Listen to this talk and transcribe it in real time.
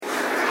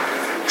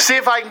see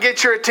if I can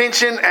get your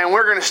attention, and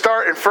we're going to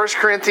start in 1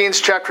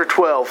 Corinthians chapter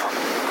 12.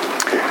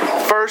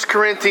 1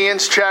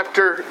 Corinthians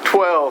chapter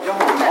 12.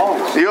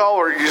 You all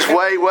are just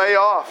way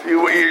off.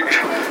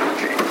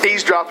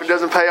 Eavesdropping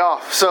doesn't pay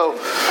off. So,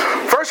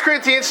 1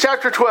 Corinthians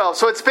chapter 12.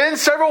 So it's been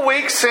several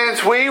weeks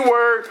since we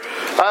were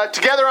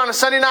together on a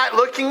Sunday night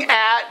looking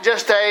at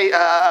just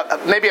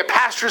maybe a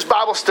pastor's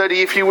Bible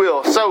study, if you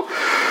will. So,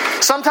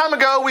 some time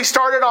ago we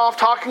started off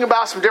talking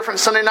about some different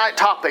Sunday night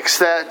topics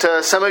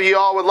that some of you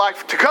all would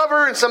like to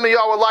cover and some of you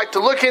all would like to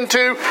look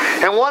into.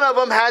 And one of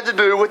them had to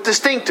do with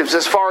distinctives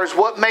as far as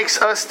what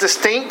makes us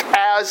distinct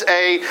as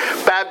a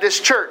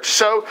Baptist church.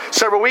 So,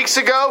 several weeks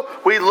ago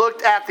we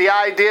looked at the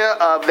idea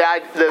of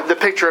the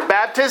picture of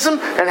baptism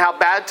and how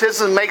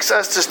baptism makes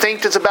us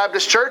distinct as a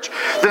Baptist church.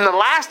 Then the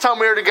last time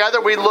we were together,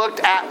 we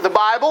looked at the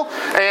Bible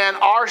and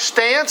our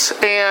stance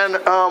and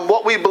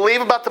what we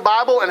believe about the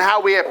Bible and how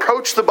we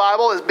approach the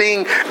Bible as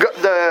being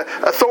the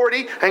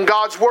authority and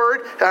God's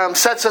Word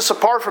sets us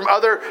apart from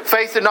other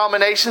faith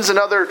denominations and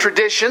other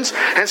traditions.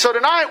 And so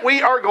tonight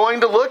we are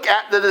going to look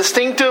at the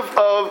distinctive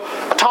of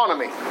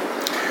autonomy.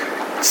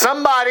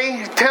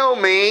 Somebody tell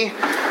me,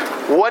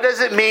 what does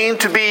it mean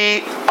to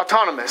be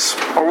autonomous?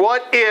 Or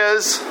what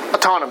is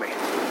autonomy?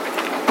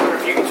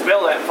 If you can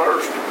spell that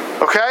first.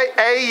 Okay,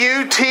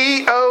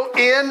 A-U-T-O-N-O-M-Y.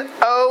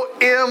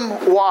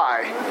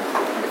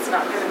 It's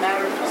not going to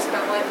matter if you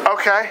spell it.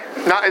 Okay,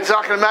 it's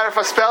not going to matter if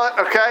I spell it.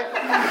 Okay,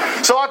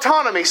 so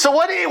autonomy. So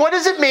what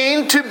does it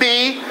mean to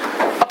be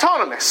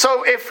autonomous?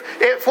 So if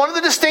one of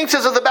the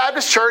distinctives of the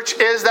Baptist Church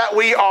is that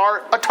we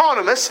are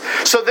autonomous,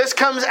 so this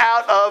comes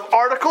out of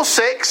Article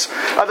 6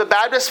 of the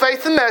Baptist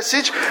Faith and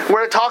Message,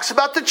 where it talks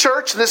about the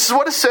church. This is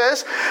what it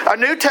says: a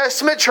New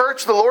Testament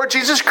church, the Lord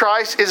Jesus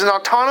Christ, is an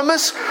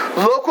autonomous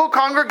local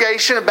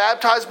congregation of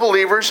baptized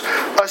believers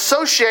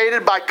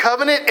associated by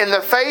covenant in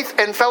the faith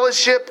and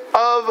fellowship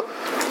of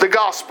the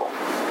gospel.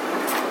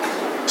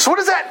 So what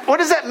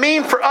does that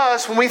mean for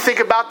us when we think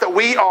about that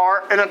we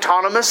are an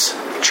autonomous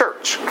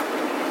church?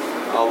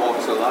 All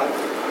walks of life.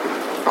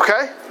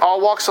 Okay,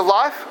 all walks of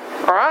life.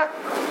 All right.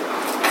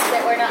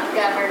 That we're not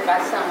governed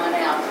by someone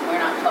else. We're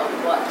not told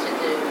what to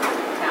do,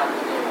 how to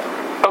do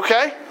it.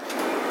 Okay.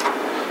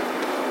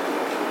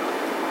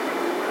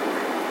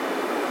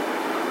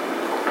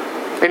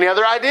 Any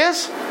other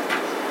ideas?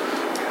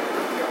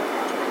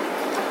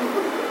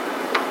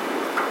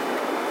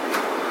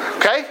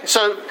 Okay,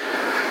 so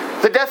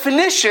the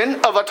definition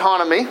of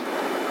autonomy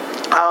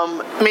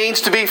means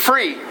to be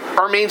free,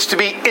 or means to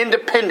be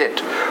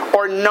independent,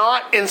 or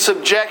not in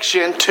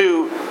subjection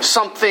to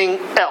something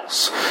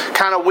else.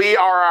 Kind of, we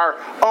are our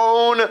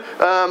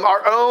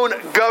own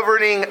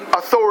governing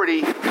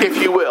authority, if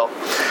you will.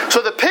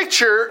 So the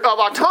picture of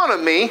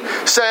autonomy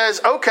says,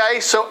 okay,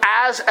 so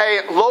as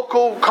a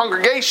local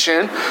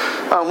congregation,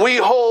 we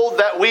hold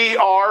that we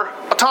are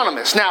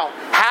autonomous. Now,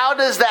 how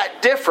does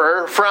that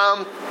differ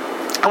from,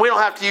 and we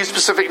don't have to use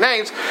specific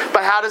names,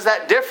 but how does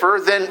that differ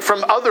then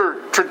from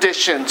other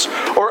traditions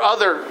or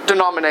other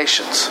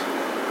denominations?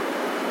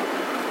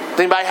 Does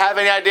anybody have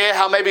any idea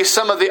how maybe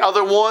some of the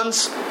other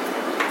ones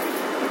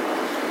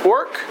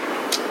work?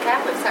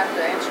 Catholics have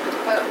to answer to the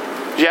Pope.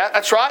 Yeah,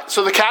 that's right.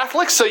 So the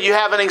Catholics, so you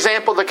have an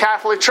example of the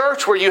Catholic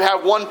Church where you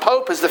have one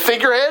Pope as the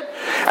figurehead,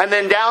 and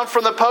then down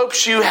from the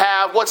popes you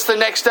have, what's the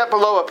next step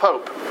below a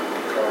Pope?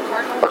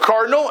 A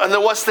cardinal, and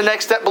then what's the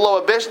next step below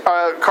a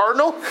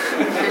cardinal?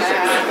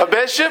 A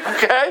bishop,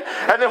 okay.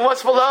 And then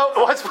what's below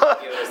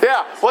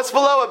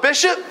a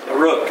bishop? A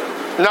rook.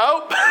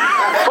 Nope.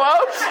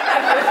 Close.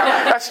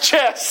 That's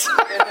chess.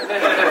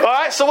 All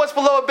right, so what's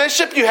below a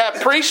bishop? You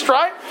have priest,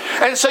 right?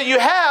 And so you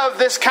have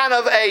this kind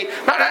of and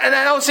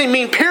I don't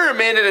mean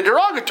pyramid in a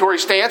derogatory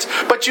stance,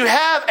 but you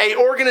have a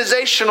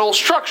organizational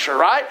structure,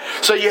 right?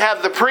 So you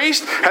have the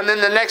priest, and then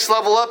the next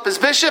level up is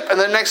bishop, and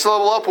the next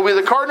level up will be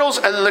the cardinals,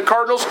 and then the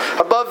cardinals,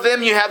 above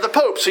them you have the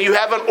pope. So you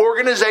have an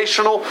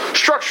organizational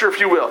structure, if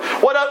you will.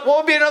 What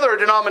would be another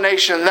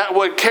denomination that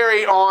would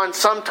carry on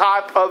some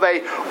type of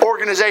a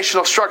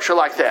organizational structure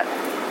like that?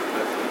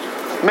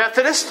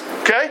 Methodist,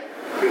 okay.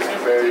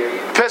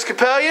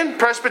 Episcopalian,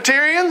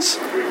 Presbyterians,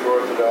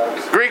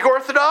 Greek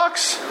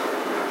Orthodox.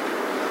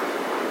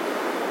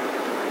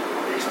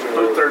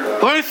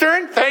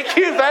 Lutheran, thank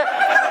you.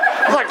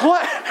 I'm like,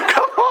 what?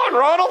 Come on,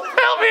 Ronald,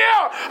 help me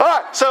out. All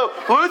right, so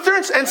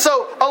Lutherans, and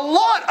so a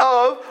lot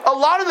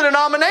of the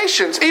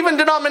denominations, even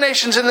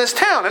denominations in this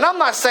town, and I'm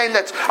not saying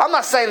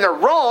they're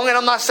wrong, and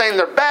I'm not saying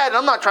they're bad, and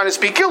I'm not trying to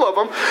speak ill of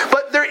them,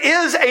 but there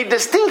is a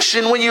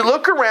distinction when you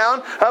look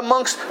around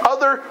amongst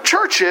other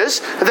churches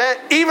that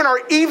even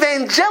are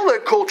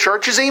evangelical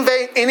churches, and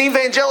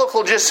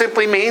evangelical just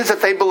simply means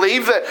that they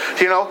believe that,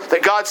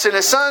 that God sent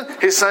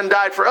His Son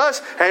died for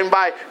us, and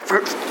by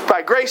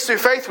grace through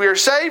faith we are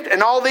saved,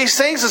 and all these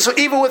things. And so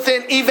even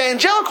within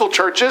evangelical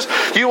churches,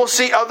 you will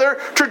see other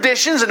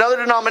traditions and other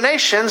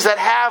denominations that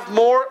have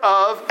more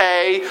of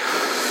a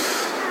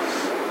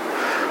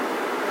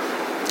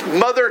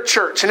mother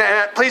church. And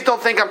please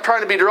don't think I'm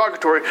trying to be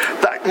derogatory,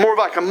 more of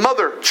like a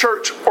mother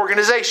church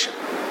organization.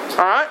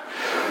 All right?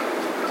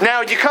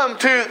 Now you come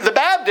to the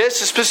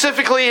Baptists,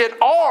 specifically in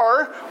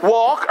our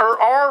walk or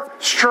our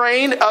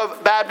strain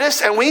of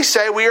Baptists, and we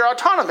say we are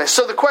autonomous.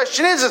 So the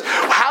question is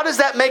how does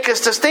that make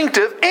us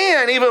distinctive?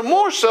 And even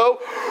more so,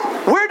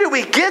 where do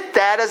we get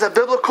that as a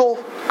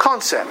biblical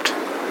concept?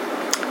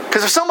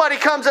 Because if somebody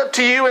comes up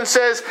to you and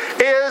says,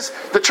 is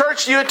the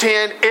church you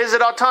attend, is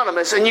it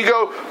autonomous? And you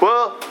go,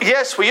 well,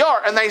 yes, we are.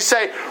 And they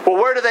say,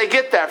 well, where do they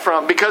get that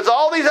from? Because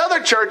all these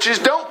other churches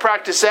don't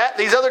practice that.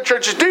 These other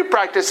churches do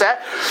practice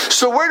that.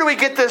 So where do we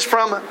get this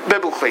from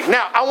biblically?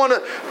 Now, I want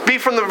to be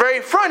from the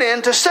very front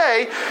end to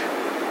say,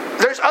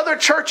 there's other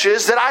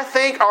churches that I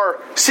think are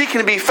seeking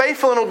to be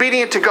faithful and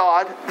obedient to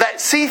God that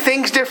see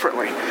things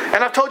differently. And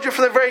I've told you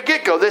from the very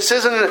get-go, this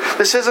isn't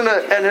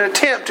an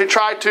attempt to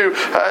try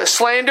to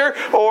slander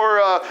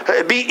or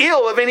be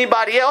ill of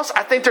anybody else.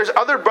 I think there's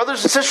other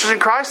brothers and sisters in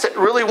Christ that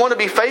really want to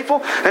be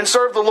faithful and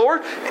serve the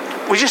Lord.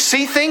 We just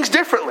see things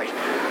differently.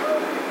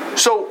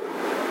 So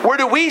where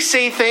do we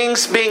see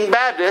things being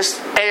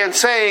Baptist and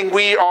saying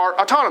we are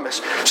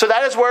autonomous? So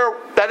that is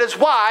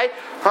why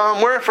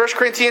we're in 1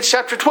 Corinthians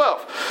chapter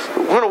 12.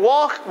 We're going to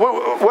walk.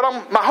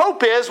 My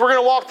hope is we're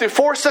going to walk through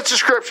 4 sets of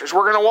scriptures.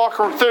 We're going to walk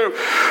through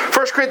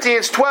 1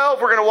 Corinthians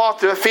 12. We're going to walk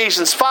through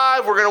Ephesians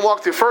 5. We're going to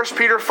walk through 1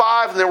 Peter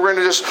 5, and then we're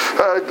going to just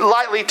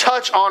lightly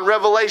touch on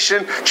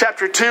Revelation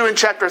chapter 2 and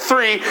chapter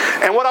 3.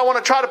 And what I want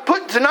to try to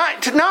put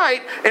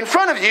tonight in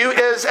front of you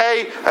is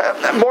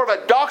a more of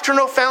a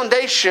doctrinal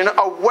foundation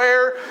of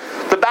where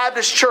the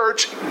Baptist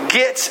Church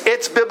gets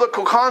its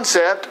biblical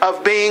concept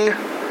of being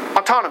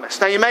autonomous.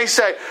 Now you may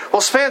say,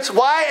 well, Spence,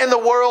 why in the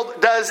world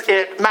does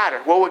it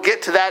matter? Well, we'll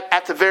get to that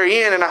at the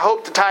very end, and I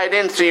hope to tie it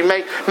in so you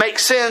make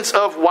sense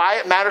of why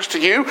it matters to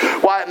you,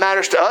 why it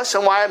matters to us,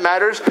 and why it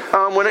matters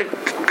when it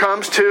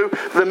comes to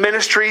the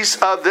ministries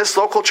of this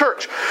local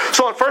church.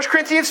 So in 1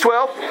 Corinthians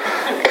 12,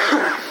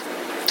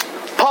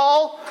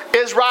 Paul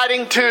is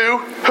writing to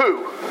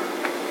who?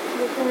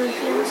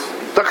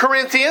 The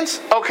Corinthians,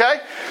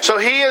 okay. So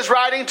he is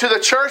writing to the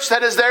church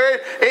that is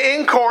there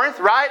in Corinth,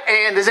 right?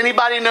 And does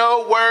anybody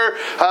know where,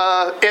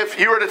 if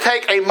you were to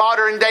take a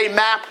modern day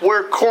map,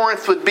 where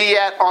Corinth would be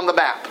at on the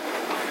map?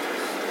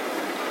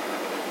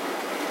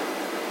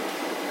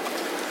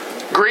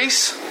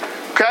 Greece.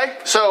 Okay,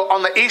 so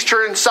on the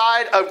eastern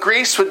side of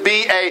Greece would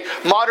be a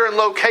modern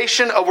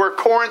location of where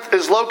Corinth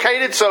is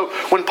located. So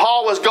when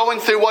Paul was going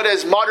through what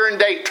is modern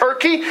day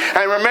Turkey,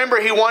 and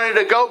remember he wanted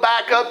to go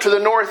back up to the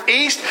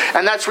northeast,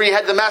 and that's where you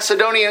had the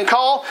Macedonian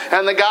call,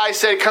 and the guy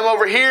said, come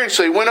over here, and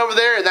so he went over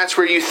there, and that's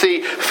where you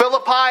see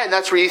Philippi, and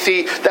that's where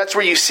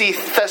you see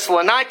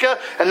Thessalonica,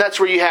 and that's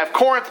where you have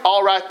Corinth,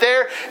 all right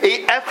there.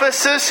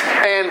 Ephesus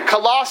and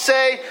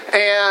Colossae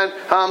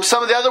and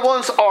some of the other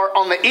ones are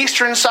on the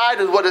eastern side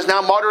of what is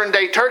now modern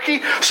day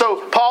Turkey.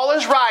 So Paul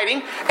is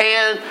writing,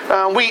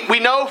 and we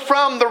know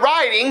from the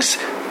writings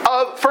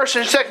of 1st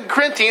and 2nd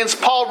Corinthians,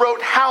 Paul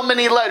wrote how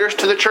many letters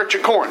to the church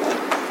at Corinth?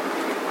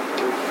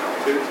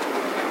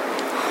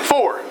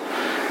 4.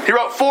 He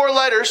wrote 4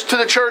 letters to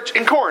the church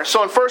in Corinth.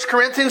 So in 1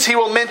 Corinthians, he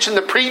will mention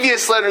the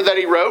previous letter that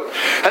he wrote.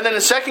 And then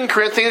in 2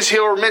 Corinthians,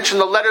 he'll mention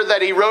the letter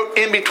that he wrote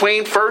in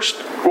between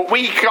what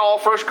we call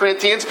 1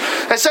 Corinthians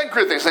and 2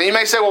 Corinthians. Now you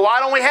may say, well, why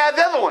don't we have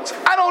the other ones?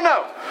 I don't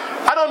know.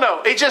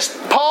 It just,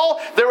 Paul,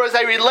 there was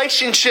a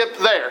relationship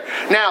there.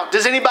 Now,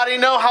 does anybody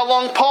know how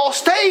long Paul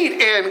stayed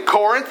in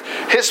Corinth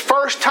his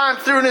first time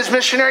through in his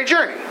missionary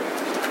journey?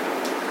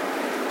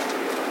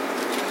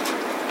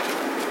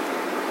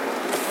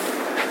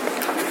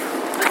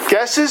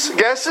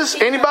 Guesses?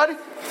 Anybody?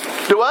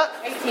 Do what?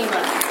 18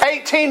 months.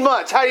 18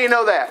 months. How do you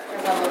know that?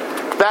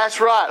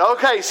 That's right.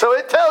 Okay, so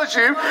it tells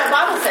you. The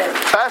Bible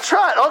says. That's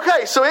right.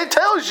 Okay, so it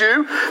tells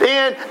you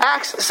in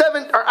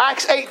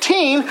Acts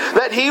 18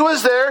 that he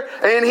was there,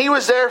 and he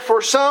was there for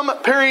some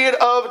period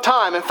of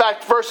time. In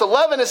fact, verse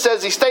 11 it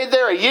says he stayed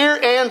there 1 year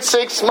and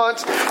 6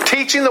 months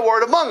teaching the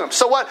word among them.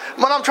 So what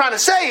I'm trying to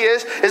say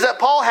is that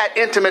Paul had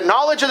intimate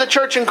knowledge of the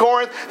church in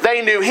Corinth.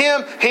 They knew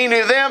him, he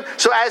knew them.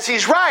 So as he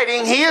is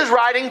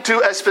writing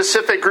to a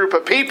specific group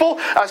of people,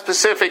 a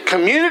specific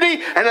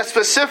community, and a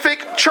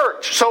specific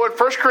church. So in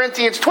 1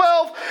 Corinthians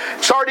 12,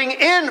 starting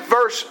in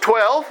verse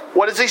 12,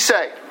 what does he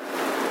say?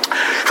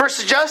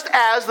 First, just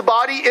as the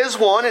body is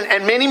one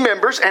and many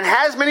members, and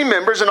has many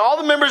members, and all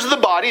the members of the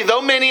body,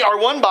 though many are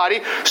one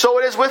body, so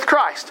it is with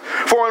Christ.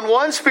 For in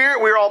one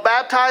Spirit we are all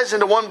baptized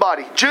into one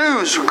body,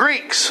 Jews,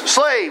 Greeks,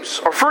 slaves,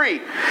 or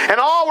free, and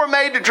all were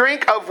made to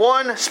drink of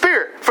one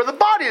Spirit. For the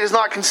body does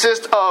not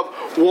consist of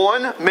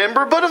one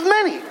member, but of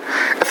many.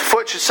 If the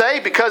foot should say,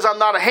 because I'm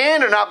not a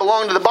hand or not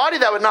belong to the body,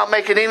 that would not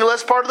make it any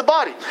less part of the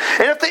body.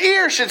 And if the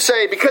ear should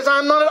say, because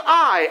I'm not an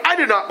eye, I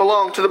do not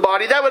belong to the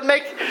body, that would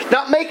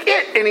not make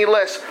it any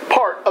less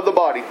part of the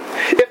body.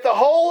 If the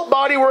whole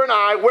body were an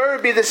eye, where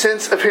would be the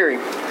sense of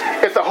hearing?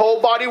 If the whole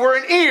body were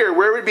an ear,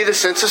 where would be the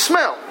sense of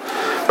smell?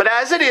 But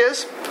as it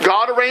is,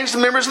 God arranged the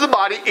members of the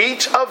body,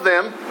 each of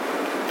them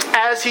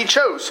as he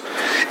chose.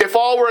 If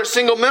all were a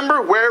single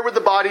member, where would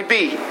the body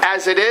be?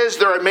 As it is,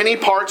 there are many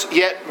parts,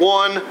 yet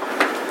one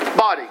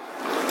body.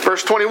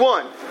 Verse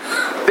 21.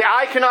 The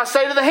eye cannot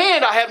say to the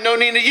hand, I have no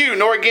need of you,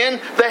 nor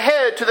again the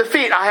head to the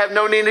feet, I have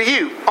no need of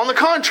you. On the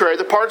contrary,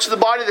 the parts of the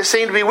body that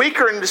seem to be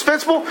weaker and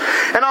indispensable,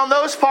 and on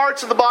those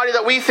parts of the body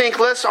that we think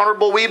less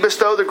honorable, we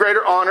bestow the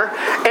greater honor,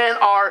 and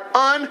our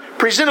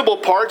unpresentable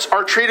parts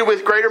are treated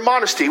with greater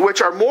modesty,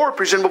 which our more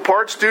presentable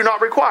parts do not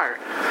require.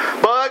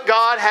 But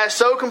God has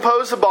so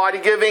composed the body,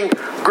 giving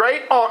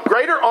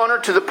greater honor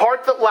to the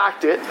part that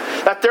lacked it,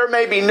 that there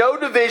may be no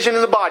division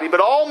in the body, but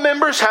all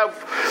members have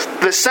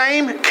the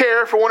same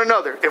care for one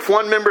another. If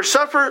one member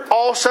suffer,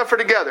 all suffer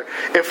together.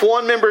 If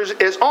one member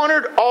is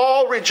honored,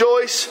 all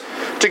rejoice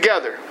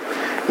together.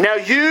 Now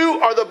you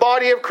are the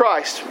body of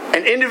Christ,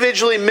 and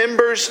individually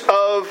members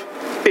of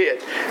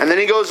it. And then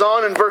he goes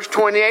on in verse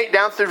 28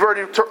 down through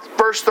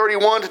verse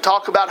 31 to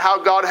talk about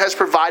how God has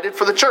provided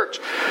for the church.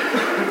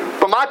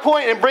 But my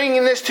point in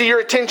bringing this to your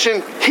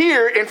attention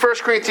here in 1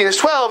 Corinthians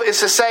 12 is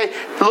to say,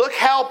 look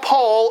how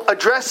Paul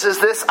addresses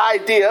this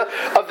idea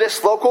of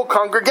this local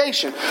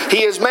congregation.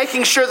 He is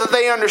making sure that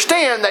they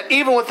understand that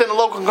even within the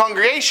local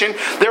congregation,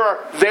 there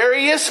are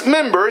various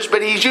members,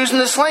 but he's using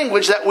this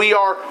language that we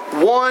are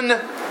one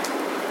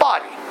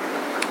body.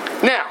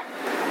 Now,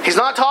 he's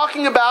not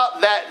talking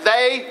about that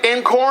they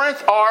in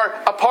Corinth are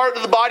a part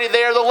of the body.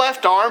 They are the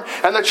left arm,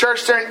 and the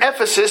church there in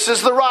Ephesus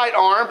is the right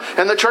arm,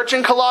 and the church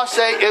in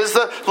Colossae is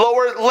the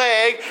lower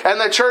leg,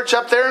 and the church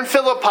up there in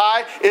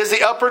Philippi is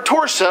the upper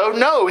torso.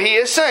 No, he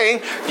is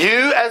saying,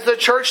 you as the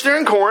church there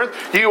in Corinth,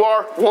 you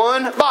are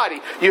one body.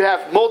 You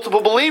have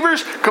multiple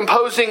believers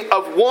composing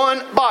of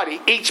one body.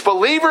 Each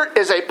believer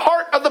is a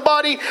part of the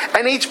body,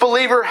 and each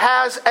believer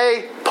has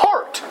a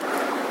part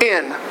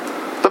in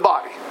the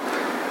body.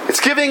 It's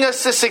giving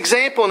us this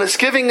example, and it's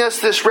giving us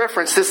this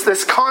reference,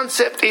 this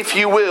concept, if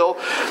you will,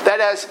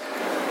 that as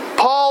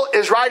Paul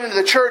is writing to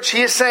the church,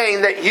 he is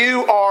saying that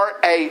you are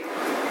a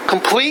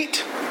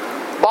complete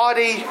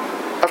body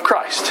of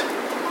Christ.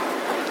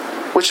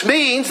 Which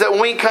means that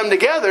when we come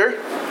together,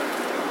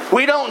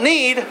 we don't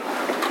need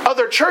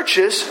other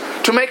churches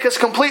to make us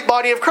complete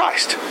body of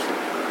Christ.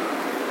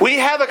 We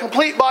have a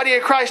complete body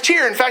of Christ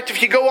here. In fact,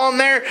 if you go on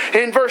there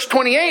in verse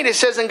 28, it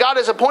says, and God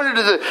has appointed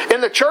in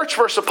the church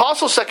first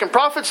apostles, second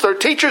prophets, third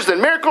teachers, then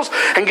miracles,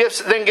 and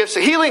then gifts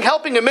of healing,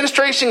 helping,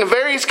 administration of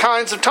various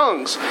kinds of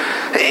tongues.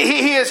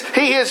 He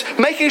is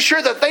making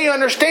sure that they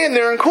understand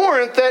there in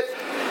Corinth that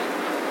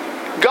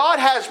God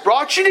has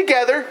brought you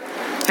together.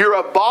 You're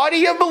a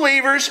body of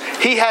believers.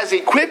 He has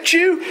equipped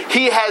you.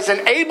 He has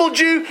enabled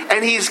you.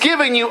 And He's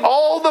given you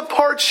all the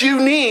parts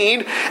you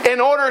need in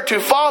order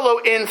to follow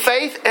in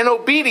faith and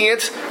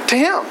obedience to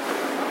Him.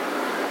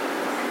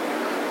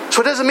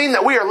 So it doesn't mean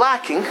that we are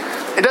lacking.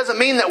 It doesn't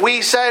mean that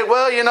we say,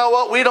 well, you know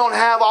what, we don't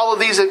have all of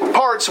these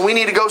parts and we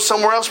need to go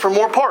somewhere else for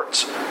more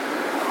parts.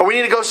 Or we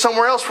need to go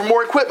somewhere else for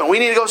more equipment. We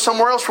need to go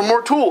somewhere else for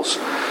more tools.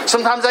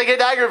 Sometimes I get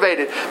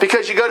aggravated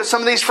because you go to some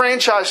of these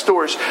franchise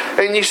stores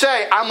and you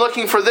say, I'm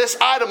looking for this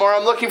item or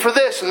I'm looking for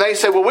this. And they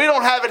say, well, we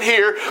don't have it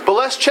here, but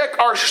let's check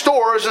our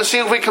stores and see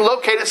if we can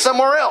locate it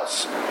somewhere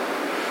else.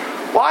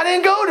 Well, I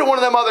didn't go to one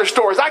of them other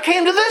stores. I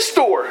came to this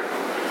store.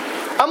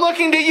 I'm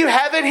looking, do you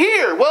have it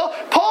here? Well,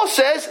 Paul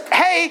says,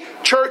 hey,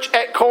 church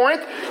at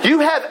Corinth, you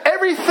have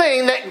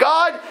everything that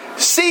God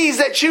sees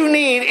that you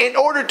need in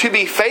order to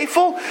be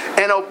faithful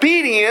and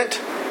obedient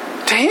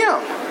to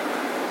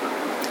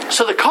Him.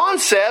 So the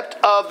concept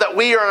of that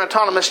we are an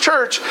autonomous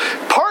church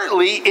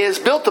partly is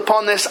built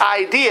upon this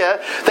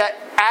idea that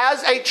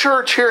as a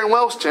church here in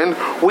Wellston,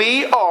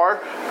 we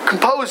are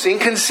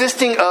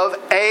consisting of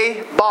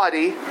a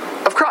body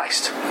of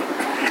Christ.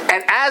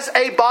 And as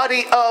a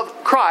body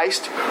of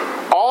Christ,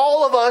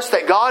 all of us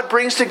that God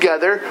brings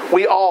together,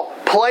 we all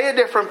play a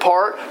different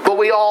part, but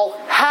we all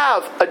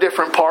have a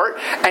different part.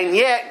 And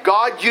yet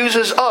God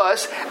uses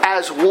us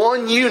as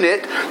one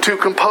unit to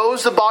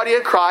compose the body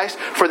of Christ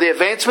for the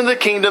advancement of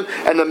the kingdom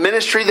and the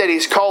ministry that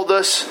He's called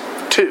us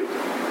to.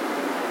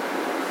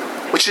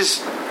 Which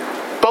is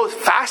both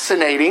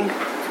fascinating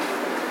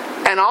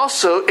and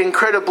also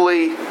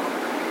incredibly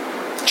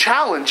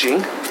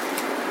challenging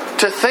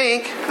to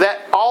think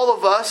that all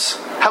of us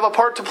have a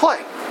part to play.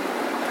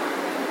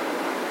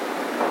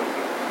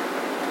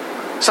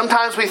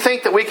 Sometimes we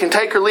think that we can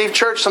take or leave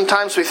church.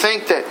 Sometimes we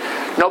think that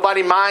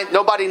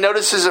nobody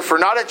notices if we're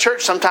not at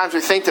church. Sometimes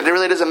we think that it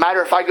really doesn't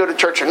matter if I go to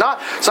church or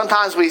not.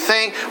 Sometimes we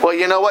think, well,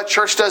 you know what,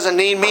 church doesn't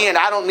need me and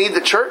I don't need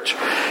the church.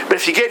 But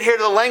if you get here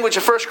to the language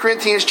of 1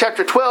 Corinthians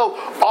chapter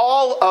 12,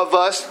 all of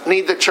us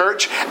need the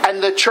church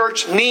and the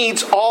church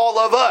needs all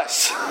of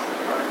us.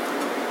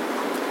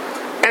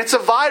 And it's a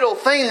vital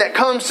thing that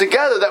comes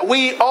together that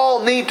we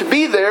all need to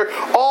be there,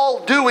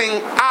 all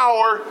doing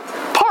our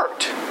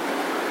part.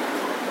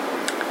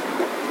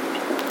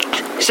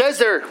 It says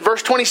there,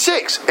 verse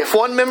 26, if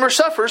one member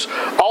suffers,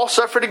 all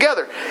suffer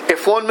together.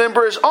 If one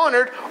member is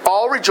honored,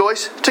 all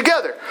rejoice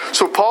together.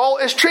 So Paul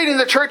is treating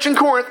the church in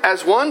Corinth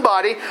as one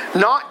body,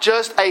 not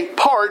just a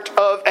part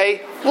of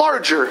a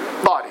larger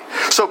body.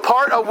 So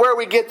part of where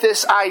we get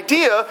this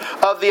idea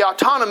of the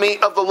autonomy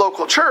of the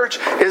local church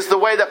is the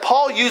way that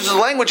Paul uses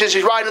language as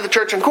he's writing to the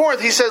church in Corinth.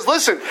 He says,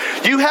 listen,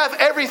 you have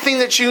everything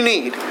that you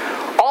need.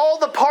 All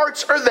the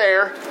parts are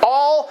there.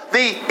 All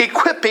the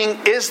equipping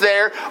is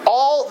there.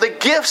 All the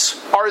gifts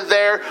are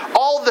there.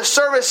 All the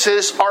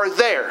services are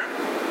there.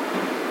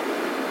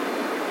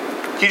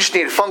 You just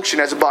need to function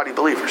as a body of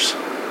believers.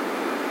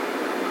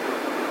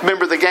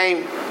 Remember the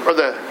game or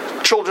the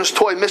children's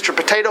toy, Mr.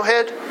 Potato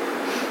Head?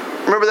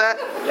 Remember that?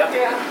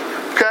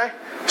 Yeah. Okay?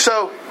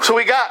 So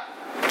we got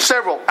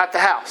several at the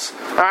house.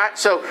 All right?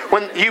 So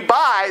when you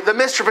buy the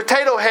Mr.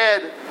 Potato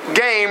Head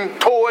game,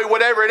 toy,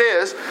 whatever it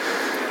is,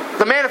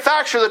 the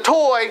manufacturer of the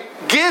toy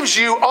gives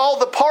you all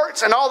the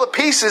parts and all the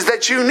pieces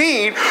that you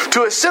need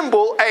to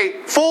assemble a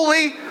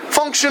fully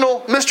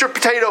functional Mr.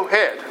 Potato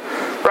Head.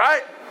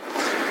 Right?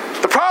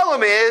 The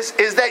problem is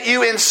that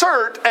you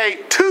insert a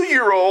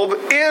 2-year-old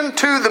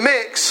into the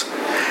mix,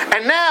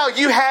 and now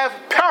you have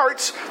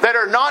parts that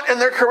are not in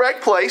their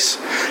correct place.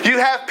 You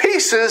have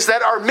pieces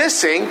that are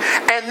missing,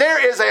 and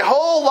there is a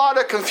whole lot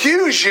of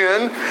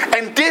confusion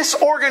and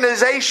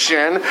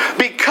disorganization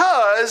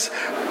because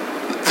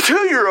the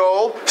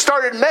 2-year-old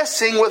started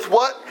messing with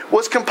what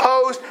was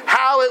composed,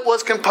 how it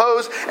was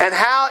composed, and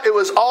how it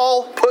was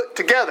all put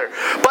together.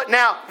 But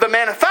now, the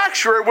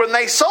manufacturer, when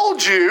they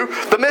sold you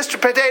the Mr.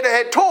 Potato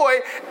Head toy,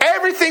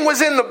 everything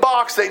was in the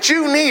box that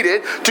you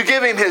needed to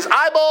give him his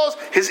eyeballs,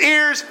 his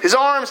ears, his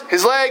arms,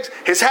 his legs,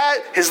 his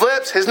hat, his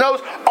lips, his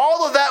nose.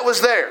 All of that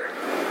was there.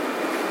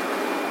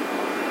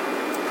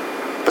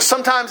 But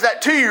sometimes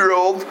that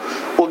 2-year-old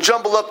will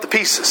jumble up the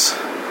pieces.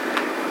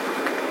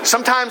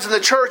 Sometimes in the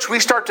church, we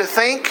start to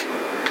think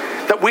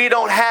that we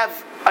don't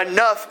have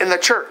enough in the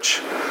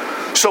church.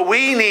 So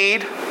we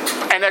need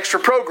an extra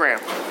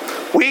program.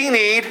 We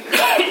need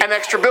an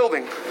extra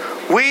building.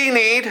 We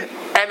need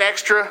an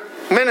extra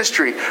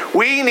ministry.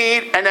 We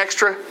need an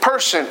extra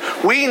person.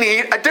 We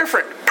need a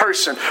different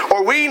person.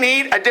 Or we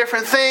need a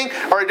different thing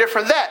or a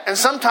different that. And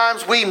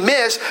sometimes we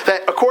miss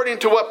that according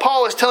to what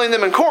Paul is telling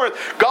them in Corinth,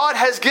 God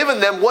has given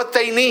them what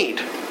they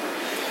need.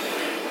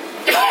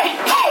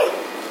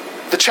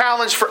 The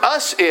challenge for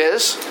us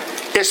is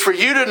for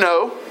you to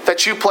know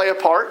that you play a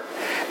part,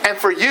 and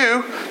for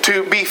you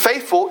to be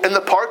faithful in the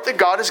part that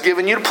God has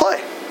given you to play.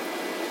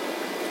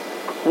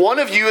 One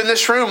of you in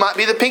this room might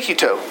be the pinky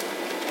toe.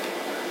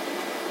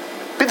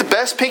 Be the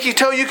best pinky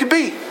toe you could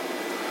be.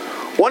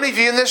 One of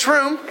you in this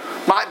room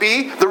might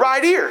be the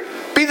right ear.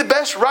 Be the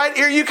best right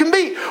ear you can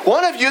be.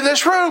 One of you in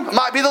this room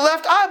might be the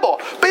left eyeball.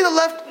 Be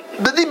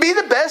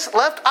the best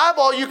left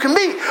eyeball you can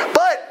be.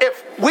 But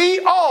if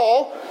we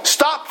all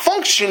stop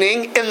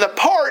functioning in the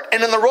part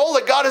and in the role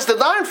that God has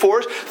designed for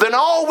us, then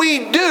all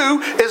we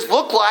do is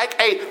look like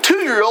a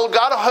 2-year-old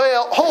got a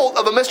hold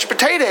of a Mr.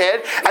 Potato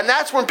Head, and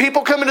that's when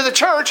people come into the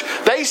church,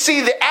 they see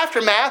the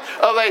aftermath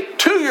of a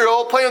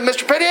 2-year-old playing with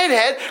Mr. Potato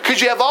Head,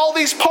 because you have all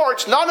these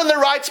parts not in the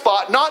right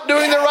spot, not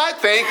doing the right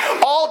thing,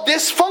 all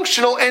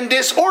dysfunctional and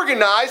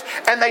disorganized,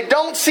 and they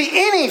don't see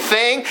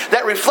anything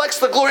that reflects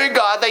the glory of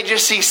God. They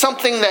just see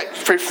something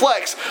that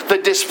reflects the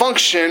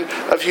dysfunction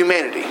of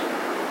humanity.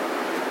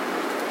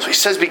 So he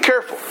says, be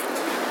careful.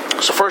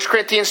 So 1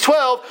 Corinthians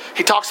 12,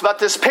 he talks about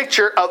this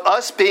picture of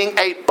us being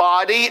a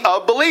body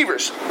of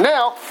believers.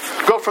 Now,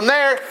 go from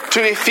there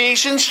to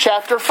Ephesians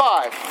chapter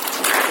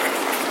 5.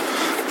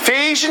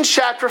 Ephesians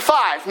chapter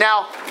 5.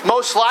 Now,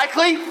 most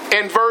likely,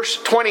 in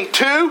verse 22,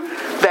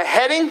 the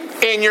heading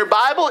in your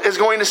Bible is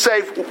going to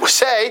say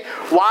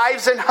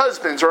wives and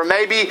husbands, or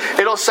maybe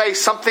it'll say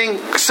something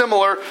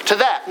similar to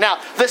that.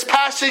 Now, this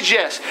passage,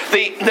 yes,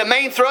 the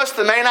main thrust,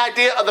 the main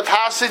idea of the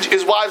passage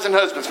is wives and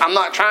husbands. I'm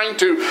not trying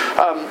to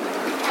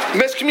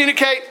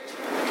miscommunicate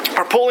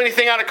or pull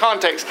anything out of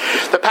context.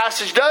 The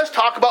passage does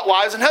talk about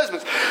wives and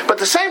husbands. But at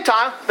the same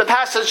time, the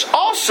passage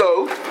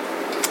also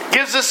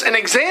gives us an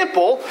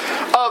example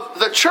of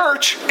the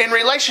church in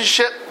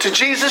relationship to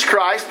Jesus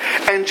Christ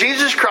and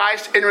Jesus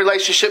Christ in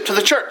relationship to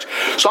the church.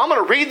 So I'm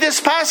going to read this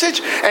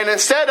passage, and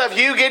instead of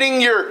you getting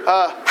your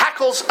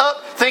hackles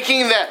up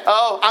thinking that,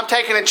 I'm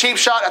taking a cheap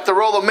shot at the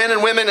role of men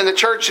and women in the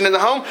church and in the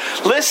home,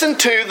 listen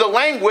to the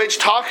language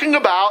talking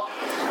about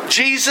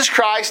Jesus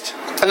Christ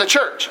and the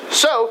church.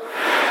 So,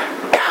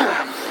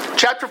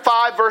 chapter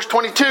 5, verse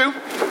 22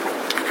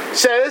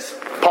 says,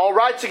 Paul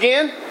writes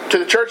again to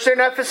the church there in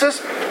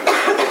Ephesus,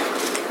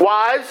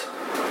 wives,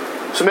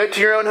 submit to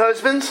your own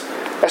husbands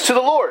as to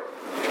the Lord.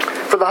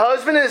 For the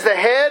husband is the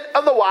head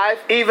of the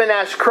wife, even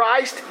as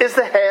Christ is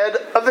the head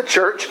of the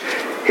church,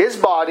 his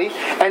body,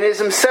 and is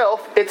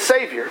himself its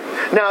Savior.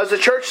 Now, as the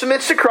church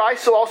submits to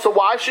Christ, so also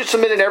wives should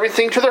submit in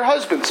everything to their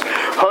husbands.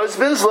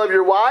 Husbands, love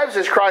your wives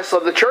as Christ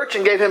loved the church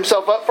and gave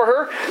himself up for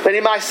her, that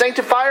he might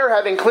sanctify her,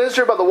 having cleansed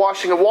her by the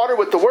washing of water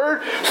with the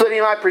word, so that he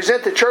might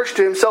present the church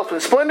to himself in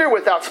splendor,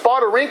 without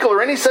spot or wrinkle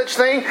or any such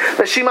thing,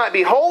 that she might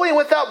be holy and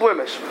without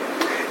blemish.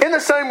 In the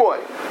same way,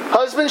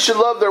 Husbands should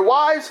love their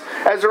wives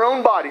as their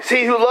own bodies.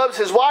 He who loves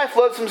his wife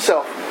loves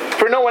himself.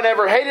 For no one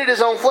ever hated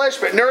his own flesh,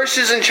 but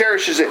nourishes and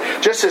cherishes it,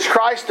 just as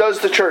Christ does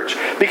the church,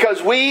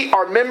 because we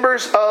are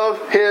members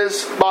of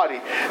his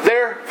body.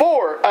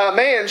 Therefore, a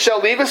man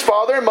shall leave his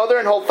father and mother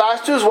and hold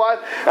fast to his wife,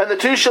 and the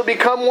two shall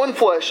become one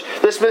flesh.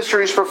 This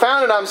mystery is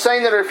profound, and I'm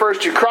saying that it refers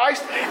to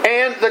Christ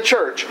and the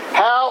church.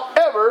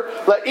 However,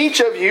 let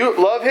each of you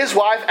love his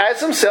wife as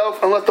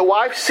himself, and let the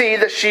wife see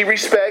that she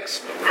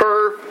respects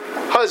her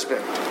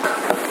husband.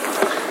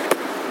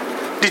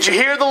 Did you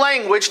hear the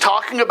language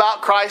talking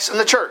about Christ and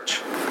the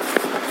church?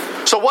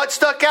 So what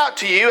stuck out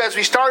to you as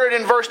we started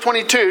in verse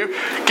 22?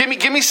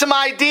 Give me some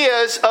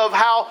ideas of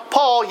how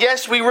Paul,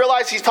 yes, we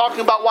realize he's talking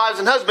about wives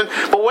and husbands,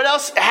 but what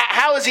else?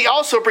 How is he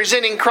also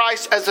presenting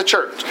Christ as the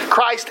church?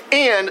 Christ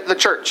and the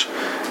church.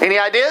 Any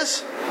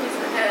ideas?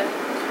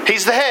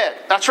 He's the head.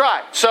 That's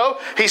right. So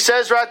he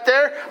says right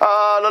there,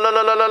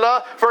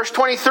 verse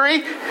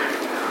 23,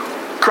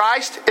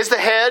 Christ is the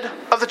head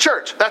of the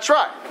church. That's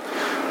right.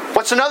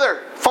 What's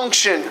another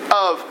function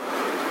of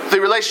the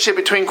relationship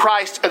between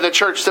Christ and the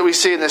church that we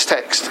see in this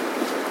text?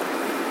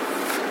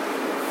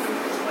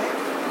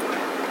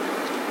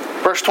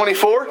 Verse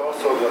 24.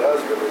 Also the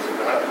husband is in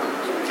the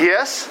house.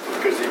 Yes.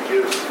 Because he's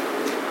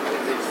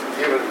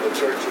given the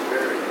church a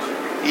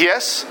marriage.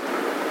 Yes.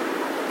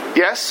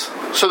 Yes.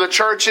 So the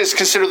church is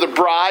considered the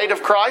bride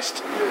of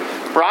Christ.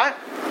 Right?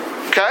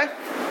 Okay.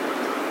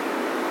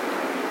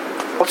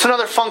 What's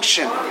another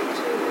function?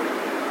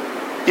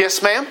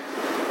 Yes, ma'am.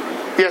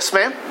 Yes,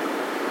 ma'am.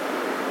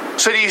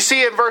 So do you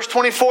see in verse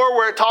 24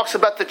 where it talks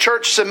about the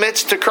church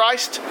submits to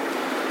Christ?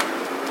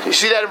 You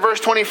see that in verse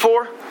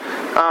 24?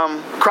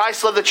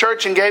 Christ loved the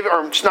church and gave,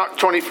 or not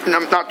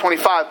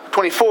 25,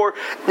 24.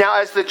 Now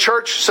as the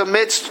church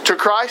submits to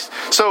Christ.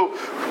 So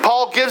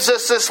Paul gives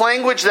us this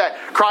language that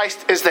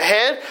Christ is the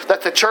head,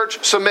 that the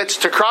church submits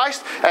to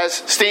Christ. As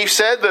Steve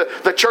said,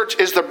 the church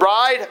is the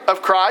bride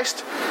of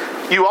Christ.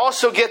 You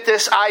also get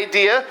this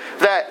idea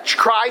that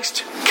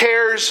Christ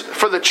cares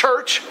for the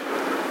church.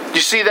 Do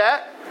you see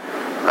that?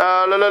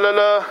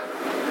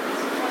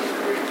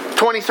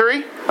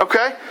 23.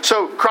 Okay.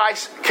 So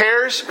Christ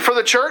cares for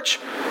the church.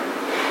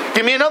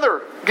 Give me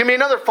another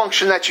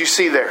function that you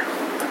see there.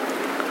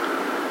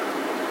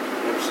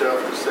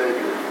 Himself the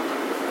Savior.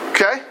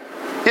 Okay.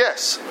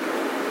 Yes.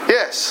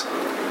 Yes.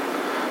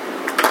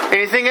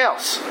 Anything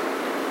else? The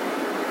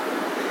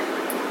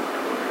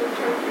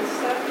church is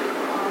subject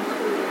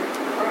unto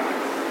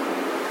Christ.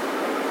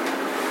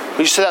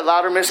 Will you say that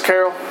louder, Miss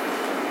Carol?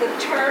 The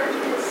church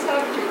is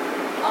subject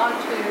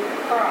unto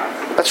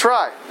Christ. That's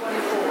right.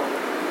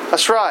 24.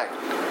 That's right.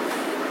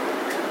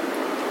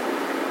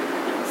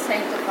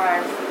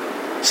 Sanctifies.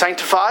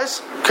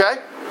 Sanctifies. Okay.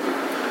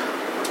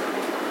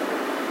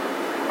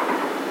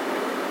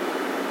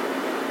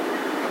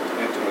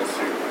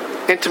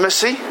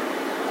 Intimacy.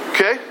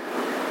 Okay.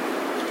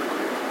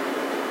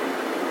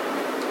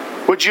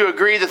 Would you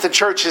agree that the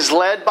church is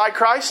led by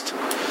Christ?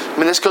 I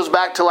mean, this goes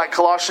back to like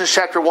Colossians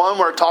chapter 1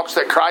 where it talks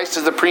that Christ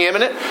is the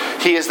preeminent.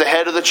 He is the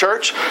head of the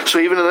church. So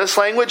even in this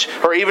language,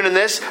 or even in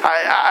this,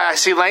 I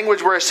see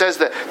language where it says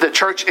that the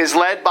church is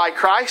led by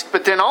Christ.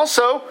 But then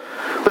also,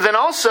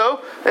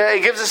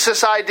 it gives us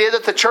this idea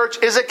that the church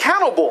is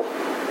accountable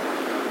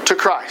to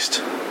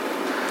Christ.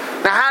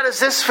 Now, how does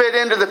this fit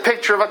into the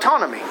picture of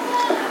autonomy?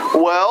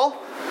 Well,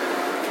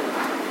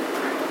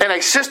 in a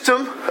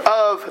system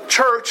of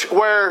church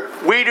where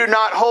we do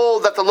not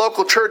hold that the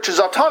local church is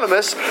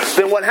autonomous,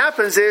 then what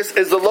happens is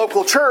the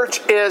local church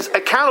is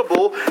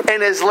accountable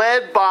and is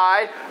led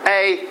by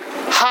a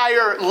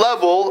higher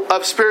level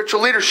of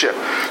spiritual leadership.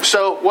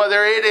 So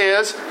whether it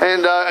is,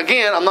 and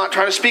again, I'm not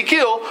trying to speak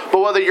ill, but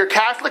whether you're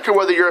Catholic or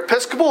whether you're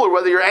Episcopal or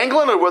whether you're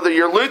Anglican or whether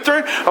you're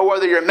Lutheran or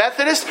whether you're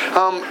Methodist,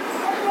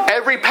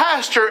 every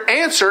pastor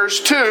answers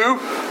to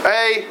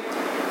a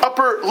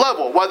upper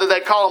level, whether they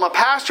call him a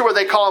pastor, whether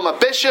they call him a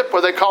bishop,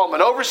 whether they call him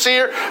an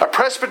overseer, a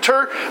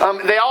presbyter,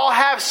 they all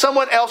have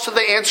someone else that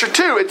they answer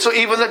to. And so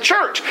even the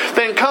church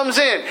then comes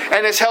in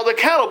and is held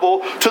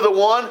accountable to the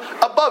one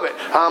above it.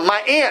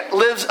 My aunt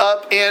lives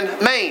up in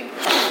Maine.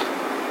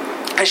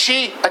 And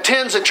she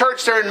attends a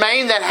church there in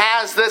Maine that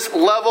has this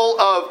level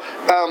of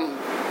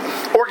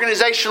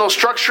organizational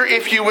structure,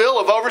 if you will,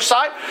 of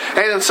oversight.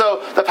 And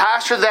so the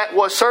pastor that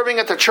was serving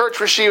at the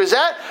church where she was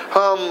at,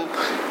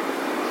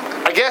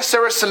 I guess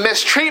there was some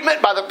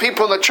mistreatment by the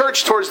people in the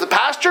church towards the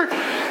pastor.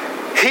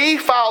 He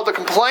filed a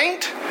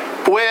complaint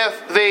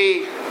with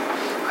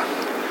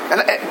and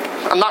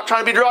I'm not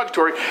trying to be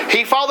derogatory,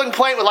 he filed a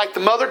complaint with like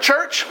the mother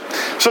church.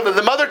 So that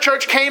the mother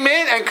church came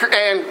in and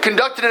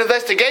conducted an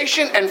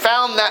investigation and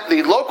found that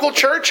the local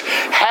church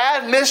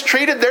had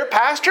mistreated their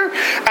pastor,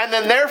 and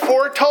then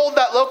therefore told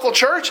that local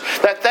church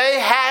that they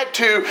had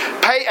to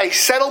pay a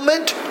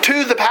settlement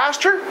to the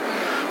pastor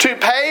to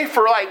pay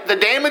for like the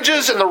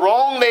damages and the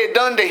wrong they had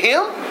done to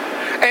him.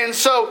 And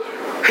so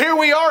here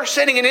we are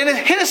sitting in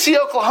Hennessy,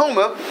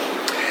 Oklahoma,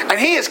 And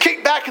he is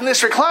kicked back in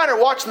this recliner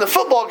watching the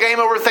football game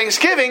over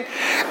Thanksgiving.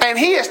 And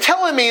he is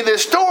telling me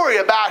this story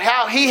about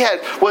how he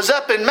was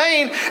up in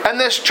Maine and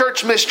this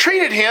church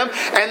mistreated him.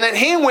 And then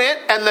he went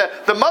and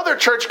the mother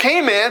church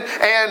came in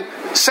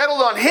and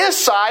settled on his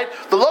side.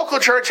 The local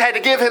church had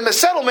to give him a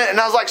settlement. And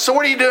I was like, so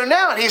what are you doing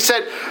now? And he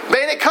said,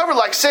 man, it covered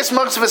like 6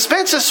 months of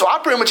expenses, so I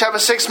pretty much have a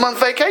 6-month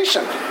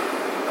vacation.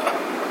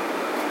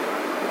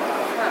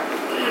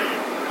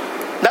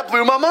 That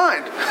blew my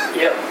mind.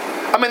 Yeah.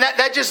 I mean,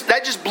 that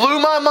just blew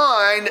my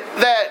mind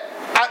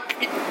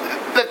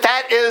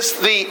that is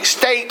the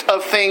state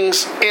of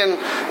things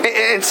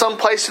in some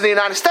place in the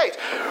United States.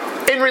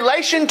 In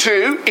relation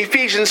to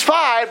Ephesians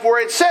 5, where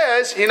it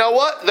says, you know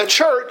what? The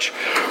church,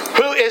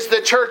 who is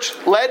the church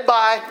led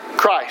by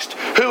Christ?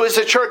 Who is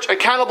the church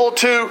accountable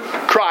to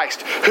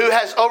Christ? Who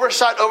has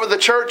oversight over the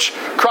church?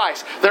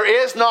 Christ. There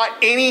is not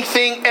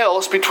anything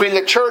else between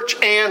the church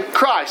and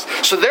Christ.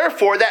 So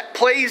therefore, that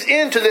plays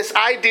into this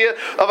idea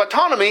of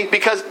autonomy,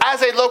 because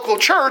as a local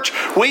church,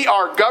 we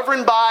are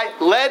governed by,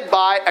 led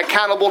by,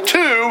 accountable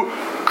to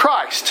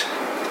Christ.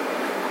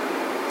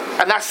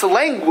 And that's the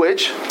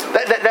language.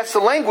 That's the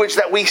language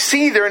that we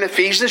see there in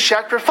Ephesians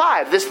chapter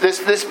 5.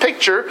 This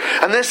picture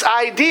and this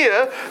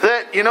idea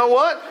that, you know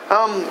what,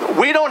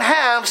 we don't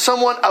have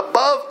someone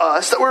above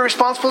us that we're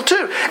responsible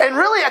to. And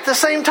really, at the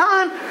same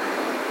time,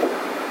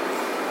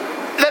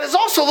 that is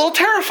also a little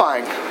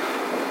terrifying,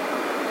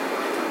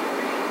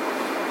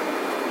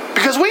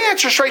 because we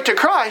answer straight to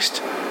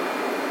Christ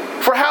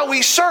for how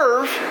we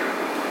serve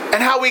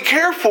and how we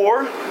care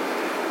for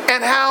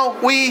and how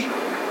we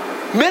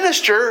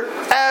minister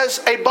as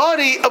a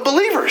body of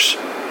believers.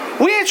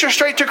 We answer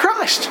straight to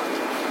Christ.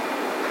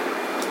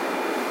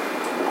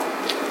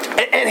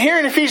 And here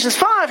in Ephesians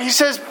 5, he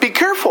says, be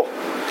careful.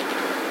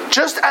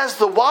 Just as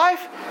the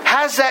wife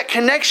has that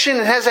connection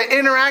and has that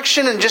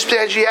interaction, and just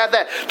as you have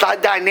that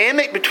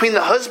dynamic between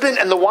the husband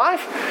and the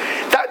wife,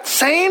 that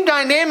same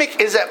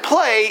dynamic is at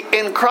play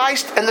in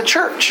Christ and the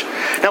church.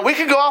 Now, we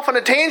could go off on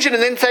a tangent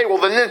and then say, well,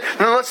 then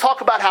let's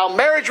talk about how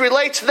marriage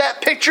relates to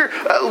that picture.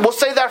 We'll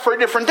save that for a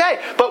different day.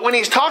 But when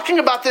he's talking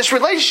about this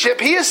relationship,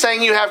 he is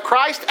saying you have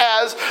Christ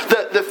as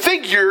the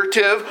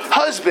figurative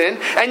husband,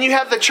 and you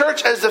have the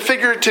church as the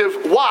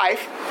figurative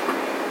wife,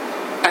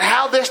 and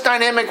how this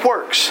dynamic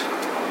works.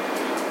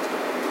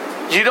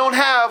 You don't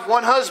have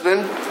one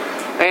husband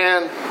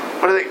and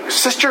what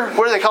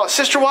do they call it?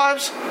 Sister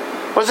wives?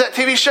 What is that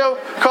TV show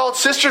called?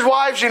 Sister's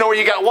Wives? You know, where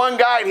you got one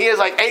guy and he has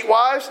like 8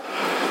 wives?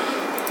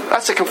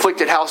 That's a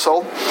conflicted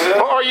household.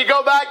 Or you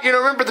go back, you know,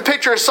 remember the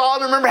picture of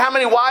Solomon? Remember how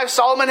many wives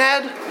Solomon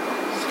had?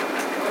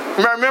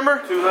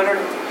 Remember?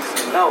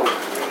 200? No.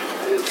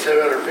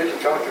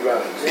 750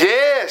 concubines.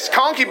 Yes,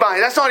 concubines.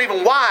 That's not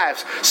even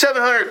wives.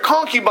 700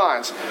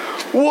 concubines.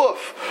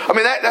 Woof. I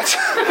mean, that's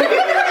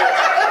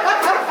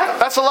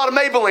that's a lot of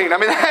Maybelline. I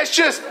mean, that's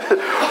just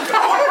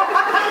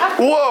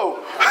whoa.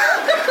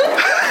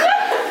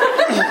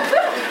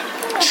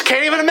 Just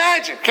can't even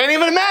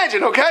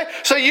imagine. Okay,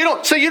 so you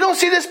don't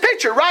see this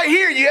picture right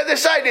here. You have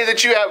this idea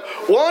that you have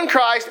one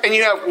Christ and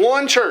you have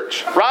one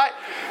church, right?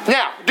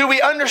 Now, do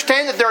we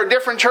understand that there are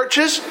different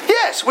churches?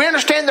 Yes, we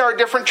understand there are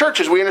different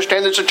churches. We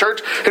understand there's a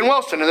church in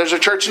Wellston and there's a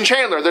church in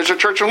Chandler. There's a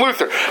church in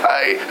Luther.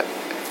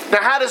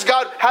 Now, how does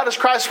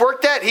Christ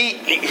work that?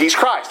 He's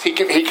Christ. He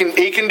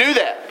can do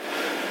that.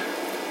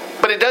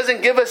 But it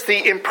doesn't give us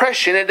the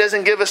impression, it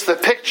doesn't give us the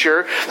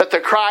picture that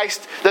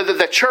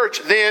the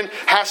church then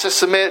has to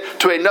submit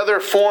to another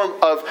form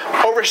of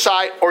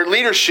oversight or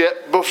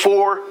leadership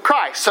before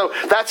Christ. So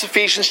that's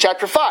Ephesians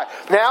chapter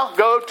 5. Now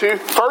go to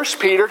 1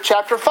 Peter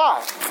chapter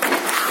 5.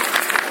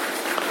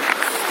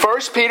 1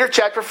 Peter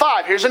chapter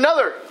 5. Here's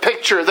another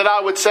picture that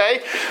I would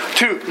say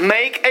to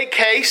make a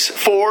case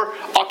for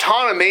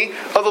autonomy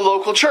of the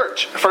local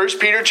church. 1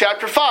 Peter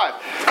chapter 5.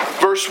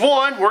 Verse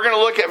 1. We're going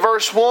to look at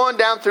verse 1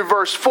 down through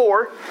verse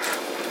 4.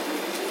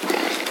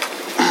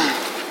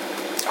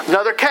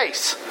 Another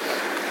case.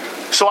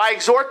 So I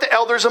exhort the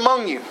elders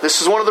among you.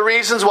 This is one of the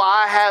reasons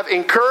why I have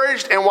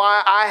encouraged and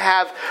why I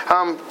have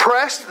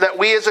pressed that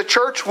we as a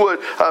church would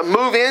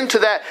move into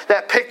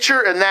that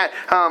picture and that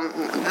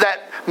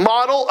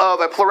model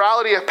of a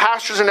plurality of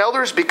pastors and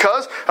elders,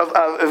 because of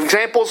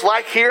examples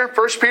like here in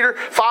 1 Peter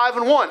 5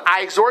 and 1.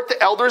 I exhort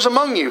the elders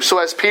among you. So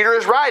as Peter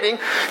is writing,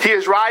 he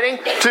is writing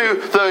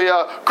to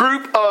the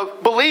group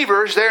of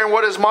believers there in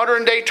what is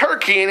modern day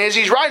Turkey. And as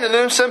he's writing to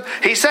them,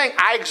 he's saying,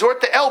 I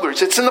exhort the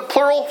elders. It's in the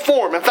plural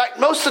form. In fact,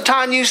 most of the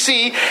time you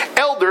see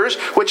elders,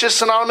 which is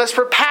synonymous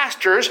for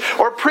pastors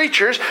or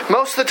preachers,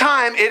 most of the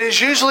time it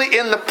is usually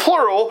in the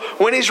plural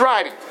when he's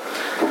writing.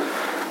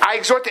 I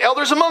exhort the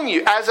elders among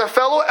you, as a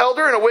fellow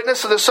elder and a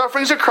witness of the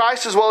sufferings of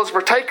Christ, as well as a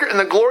partaker in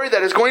the glory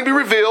that is going to be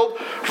revealed.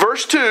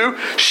 Verse 2,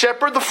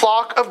 shepherd the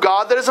flock of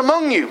God that is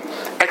among you,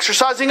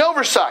 exercising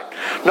oversight,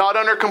 not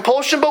under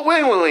compulsion but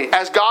willingly,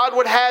 as God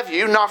would have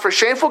you, not for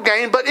shameful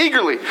gain but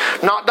eagerly,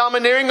 not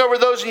domineering over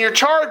those in your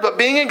charge, but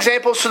being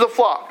examples to the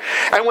flock.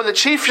 And when the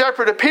chief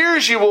shepherd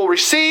appears, you will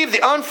receive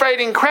the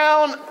unfading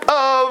crown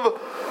of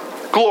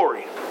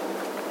glory.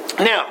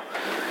 Now,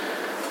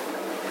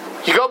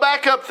 you go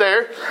back up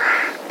there,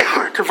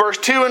 to verse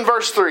 2 and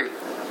verse 3.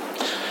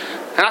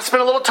 And I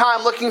spent a little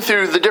time looking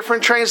through the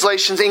different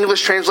translations,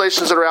 English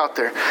translations that are out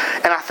there.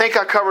 And I think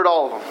I covered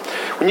all of them.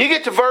 When you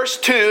get to verse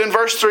 2 and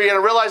verse 3, and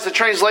I realize the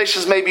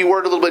translations may be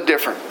worded a little bit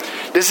different.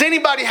 Does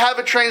anybody have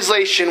a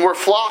translation where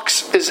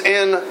flocks is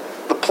in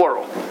the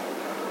plural?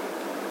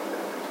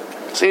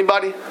 Does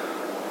anybody?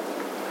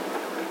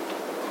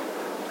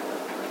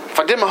 If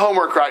I did my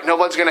homework right,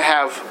 nobody's going to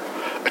have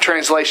a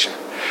translation.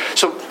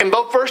 So in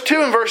both verse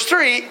 2 and verse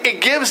 3,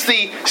 it gives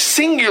the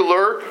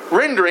singular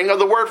rendering of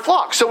the word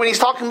flock. So when he's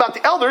talking about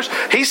the elders,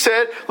 he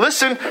said,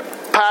 listen,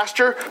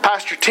 pastor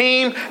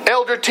team,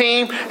 elder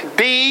team,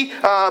 be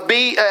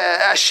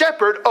a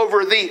shepherd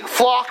over the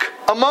flock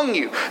among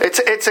you.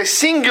 It's a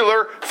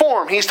singular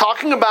form. He's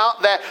talking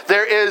about that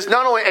there is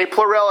not only a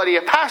plurality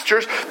of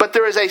pastors, but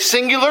there is a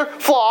singular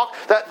flock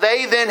that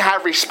they then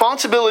have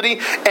responsibility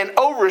and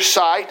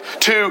oversight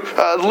to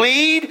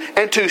lead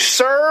and to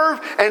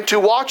serve and to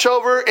watch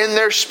over in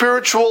their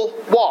spiritual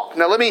walk.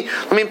 Now let me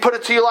put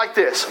it to you like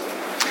this.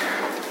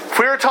 If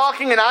we were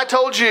talking and I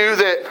told you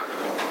that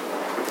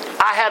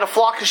I had a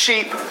flock of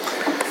sheep,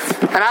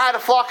 and I had a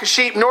flock of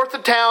sheep north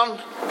of town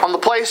on the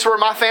place where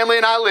my family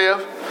and I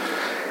live,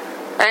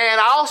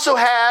 and I also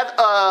had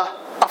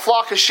a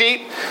flock of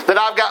sheep that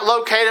I've got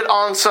located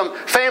on some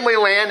family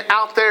land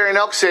out there in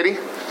Elk City.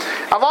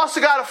 I've also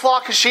got a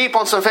flock of sheep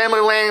on some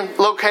family land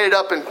located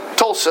up in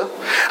Tulsa.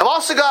 I've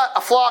also got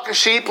a flock of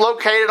sheep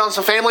located on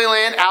some family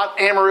land out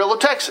in Amarillo,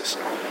 Texas.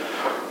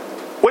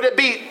 Would it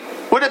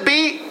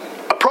be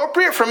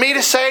appropriate for me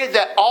to say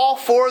that all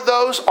four of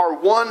those are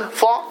one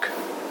flock?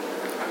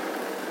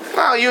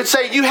 Well, you would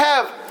say you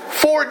have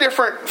 4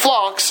 different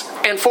flocks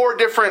in 4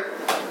 different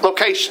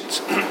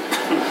locations.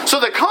 So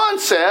the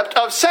concept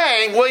of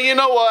saying, well, you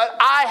know what,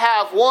 I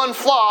have one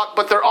flock,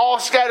 but they're all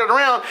scattered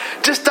around,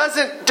 just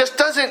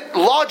doesn't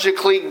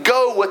logically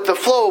go with the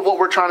flow of what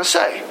we're trying to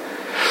say.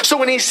 So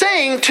when he's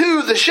saying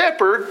to the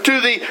shepherd, to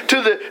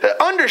the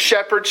under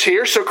shepherds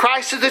here, so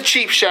Christ is the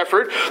chief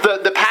shepherd,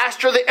 the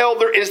pastor, the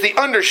elder is the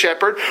under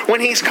shepherd.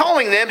 When he's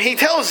calling them, he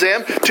tells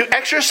them to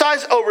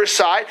exercise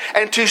oversight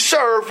and to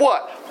serve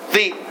what?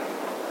 The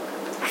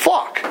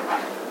flock.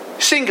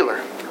 Singular.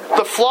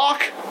 The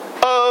flock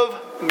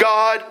of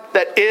God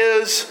that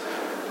is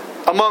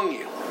among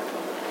you.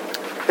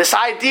 This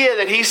idea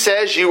that he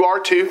says you are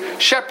to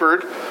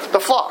shepherd the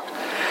flock.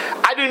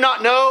 I do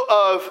not know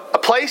of a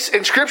place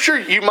in Scripture,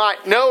 you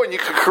might know and you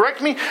can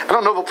correct me, I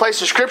don't know of a place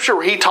in Scripture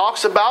where he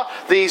talks about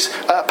these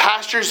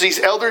pastors, these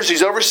elders,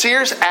 these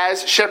overseers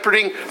as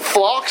shepherding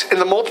flocks in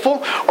the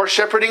multiple or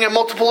shepherding in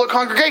multiple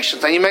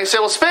congregations. And you may say,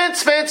 well,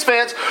 Spence,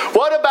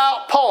 what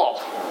about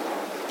Paul?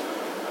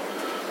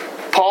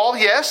 Paul,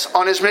 yes,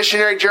 on his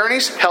missionary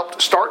journeys,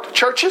 helped start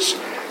churches.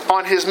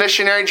 On his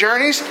missionary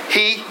journeys,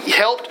 he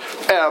helped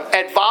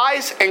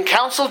advise and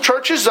counsel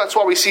churches. That's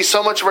why we see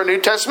so much of our New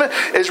Testament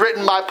is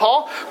written by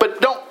Paul.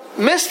 But don't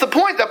miss the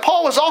point that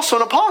Paul was also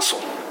an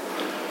apostle.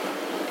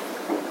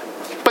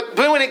 But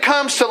when it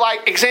comes to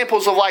like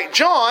examples of like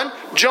John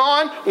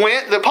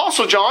went, the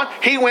apostle John,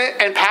 he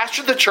went and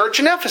pastored the church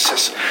in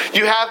Ephesus.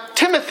 You have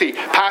Timothy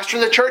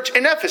pastoring the church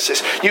in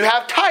Ephesus. You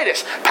have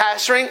Titus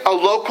pastoring a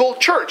local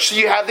church. So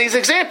you have these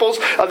examples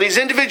of these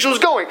individuals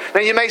going.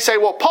 Now you may say,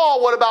 well,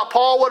 Paul, what about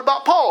Paul? What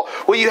about Paul?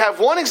 Well, you have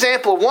one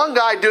example of one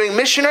guy doing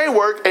missionary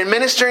work and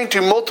ministering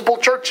to multiple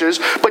churches,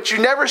 but you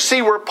never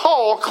see where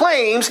Paul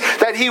claims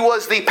that he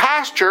was the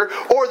pastor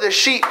or the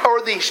sheep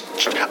or the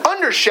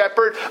under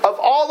shepherd of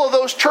all of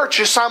those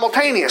churches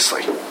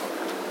simultaneously.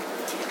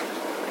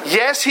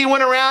 Yes, he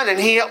went around and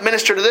he helped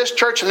minister to this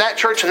church and that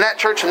church and that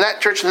church and that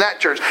church and that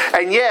church.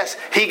 And yes,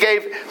 he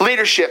gave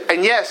leadership.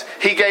 And yes,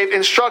 he gave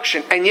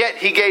instruction. And yet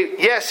he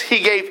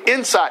gave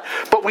insight.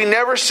 But we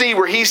never see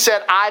where he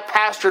said, I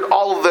pastored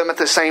all of them at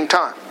the same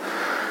time.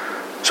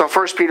 So in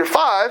 1 Peter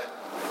 5,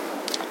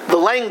 the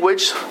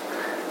language,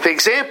 the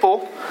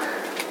example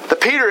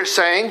that Peter is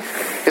saying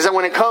is that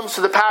when it comes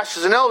to the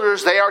pastors and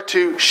elders, they are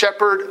to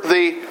shepherd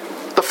the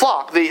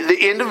flock, the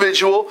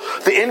individual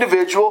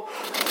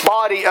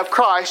body of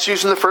Christ,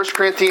 using the 1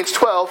 Corinthians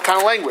 12 kind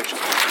of language.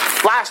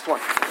 Last one.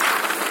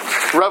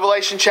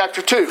 Revelation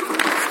chapter 2.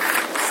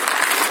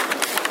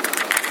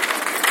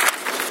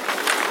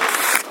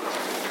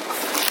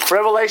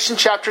 Revelation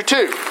chapter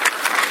 2.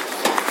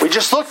 We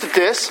just looked at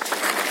this.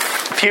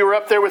 If you were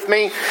up there with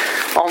me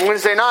on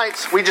Wednesday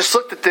nights, we just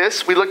looked at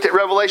this. We looked at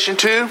Revelation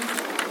 2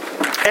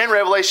 and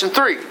Revelation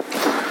 3.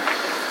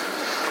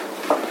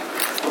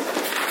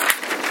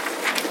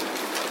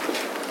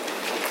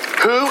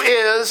 Who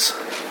is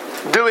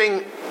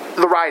doing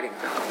the writing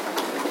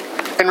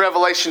in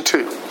Revelation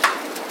 2?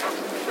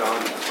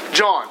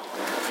 John.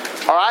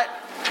 All right?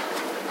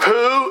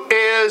 Who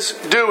is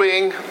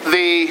doing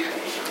the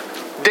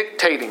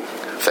dictating,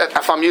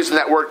 if I'm using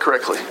that word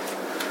correctly?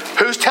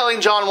 Who's telling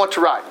John what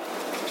to write?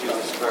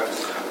 Jesus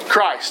Christ.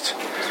 Christ.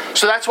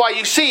 So that's why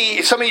you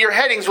see some of your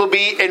headings will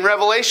be in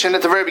Revelation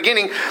at the very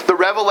beginning, the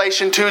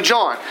revelation to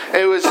John.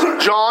 It was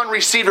John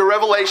received a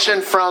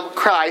revelation from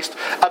Christ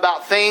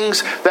about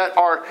things that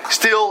are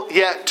still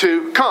yet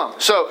to come.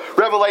 So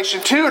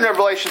Revelation 2 and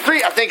Revelation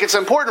 3, I think it's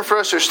important for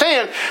us to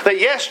understand that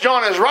yes,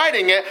 John is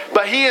writing it,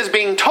 but he is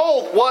being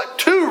told what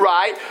to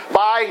write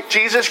by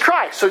Jesus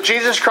Christ. So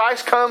Jesus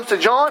Christ comes to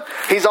John,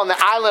 he's on the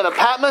island of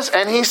Patmos,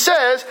 and he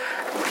says,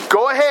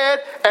 go ahead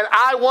and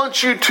I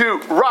want you to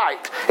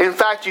write. In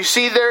fact, you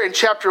see there in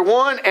chapter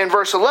 1 and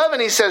verse 11,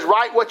 he says,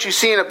 write what you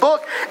see in a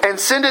book and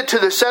send it to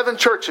the 7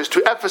 churches,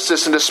 to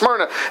Ephesus and to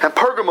Smyrna and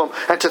Pergamum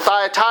and to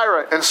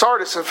Thyatira and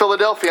Sardis and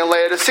Philadelphia and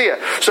Laodicea.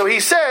 So he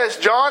says,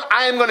 John,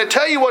 I am going to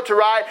tell you what to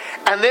write,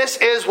 and this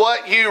is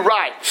what you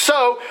write.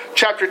 So,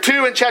 chapter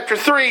 2 and chapter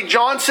 3,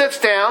 John sits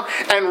down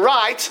and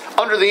writes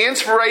under the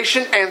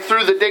inspiration and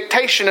through the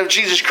dictation of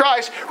Jesus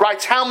Christ,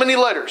 writes how many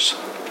letters?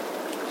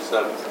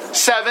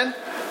 7.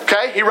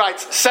 Okay, he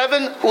writes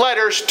 7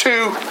 letters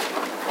to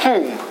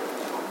whom?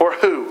 Or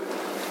who?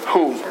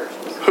 Whom?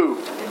 Who?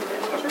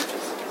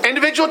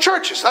 Individual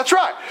churches. That's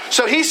right.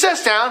 So he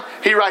sits down,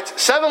 he writes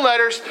 7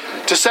 letters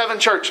to 7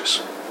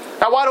 churches.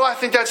 Now, why do I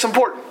think that's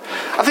important?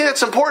 I think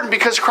that's important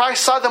because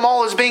Christ saw them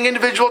all as being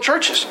individual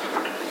churches.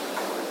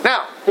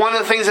 Now, one of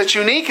the things that's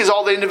unique is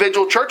all the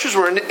individual churches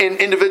were in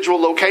individual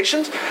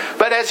locations.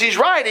 But as he's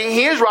writing,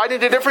 he is writing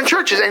to different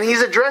churches. And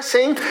he's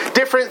addressing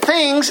different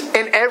things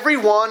in every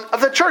one of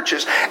the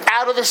churches.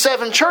 Out of the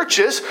 7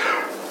 churches,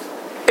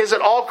 is it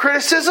all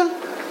criticism?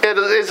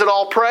 Is it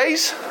all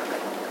praise?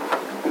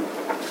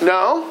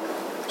 No.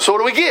 So what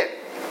do we get?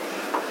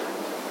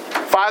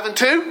 5 and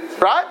 2,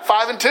 right?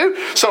 5 and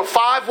 2. So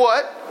 5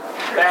 what?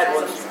 Bad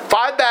ones.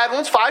 5 bad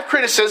ones, 5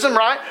 criticism,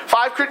 right?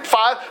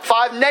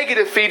 5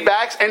 negative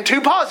feedbacks, and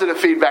 2 positive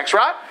feedbacks,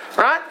 right?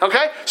 Right?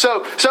 Okay?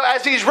 So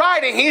as he's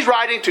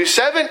writing to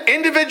 7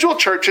 individual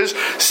churches,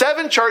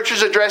 7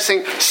 churches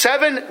addressing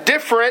 7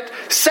 different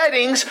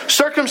settings,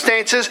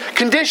 circumstances,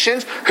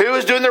 conditions. Who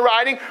is doing the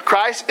writing?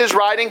 Christ is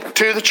writing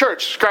to the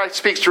church. Christ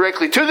speaks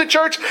directly to the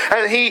church,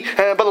 and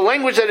by the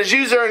language that is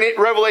used there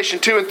in Revelation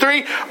 2 and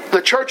 3,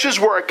 the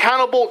churches were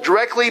accountable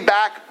directly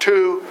back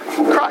to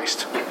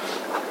Christ.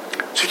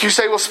 So you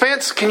say, well,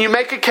 Spence, can you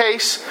make a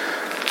case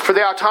for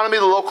the autonomy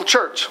of the local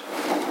church?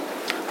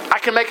 I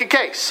can make a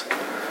case.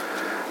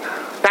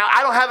 Now,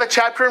 I don't have a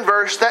chapter and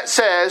verse that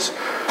says,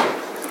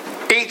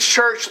 each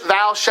church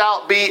thou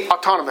shalt be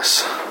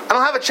autonomous. I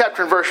don't have a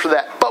chapter and verse for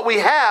that. But we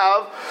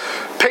have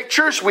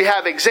pictures, we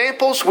have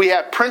examples, we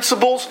have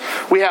principles,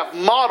 we have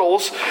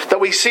models that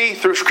we see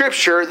through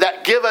Scripture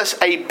that give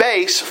us a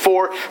base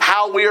for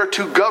how we are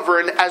to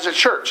govern as a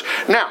church.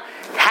 Now,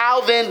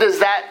 how then does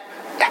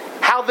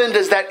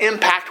that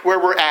impact where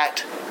we're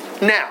at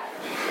now?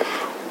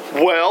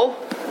 Well,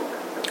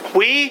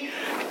 we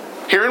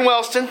here in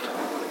Wellston,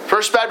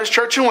 First Baptist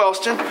Church in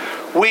Wellston,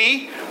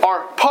 we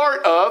are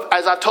part of,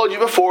 as I've told you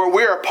before,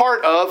 we are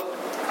part of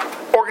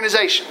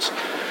organizations.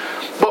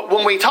 But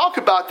when we talk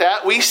about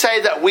that, we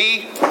say that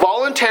we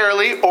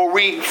voluntarily or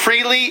we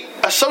freely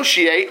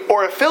associate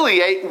or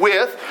affiliate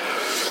with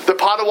the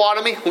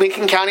Potawatomi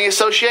Lincoln County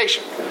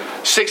Association.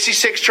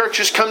 66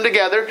 churches come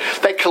together.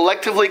 They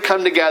collectively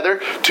come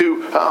together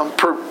to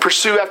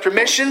pursue after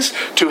missions,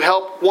 to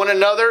help one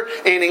another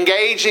in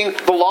engaging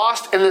the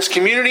lost in this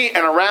community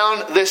and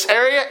around this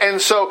area.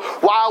 And so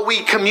while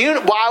we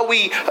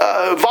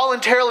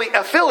voluntarily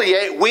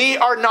affiliate, we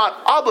are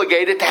not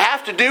obligated to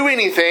have to do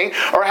anything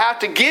or have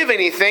to give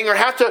anything or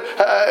have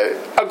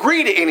to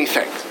agree to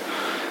anything.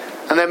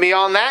 And then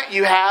beyond that,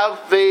 you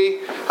have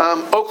the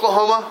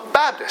Oklahoma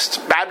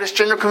Baptist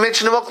General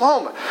Convention of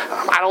Oklahoma.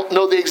 I don't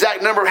know the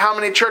exact number of how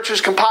many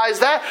churches comprise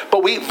that,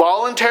 but we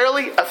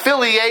voluntarily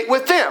affiliate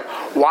with them.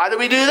 Why do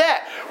we do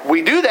that?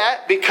 We do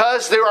that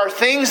because there are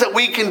things that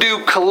we can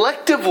do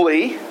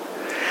collectively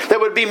that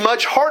would be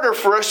much harder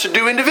for us to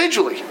do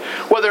individually.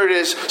 Whether it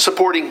is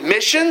supporting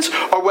missions,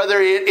 or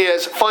whether it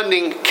is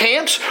funding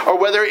camps, or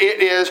whether it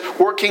is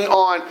working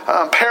on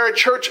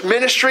parachurch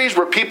ministries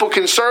where people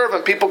can serve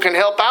and people can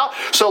help out.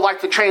 So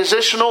like the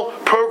transitional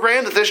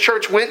program that this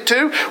church went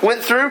through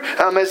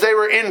as they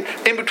were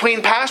in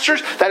between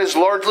pastors, that is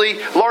largely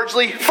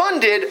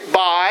funded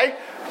by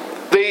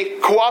the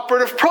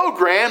cooperative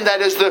program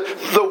that is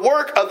the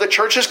work of the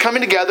churches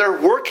coming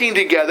together, working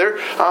together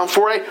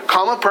for a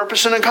common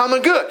purpose and a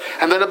common good.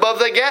 And then above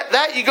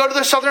that, you go to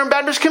the Southern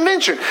Baptist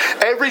Convention.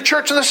 Every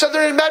church in the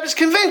Southern Baptist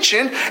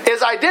Convention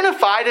is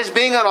identified as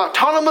being an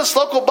autonomous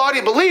local body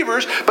of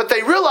believers, but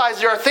they realize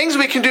there are things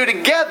we can do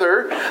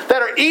together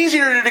that are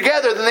easier to do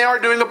together than they are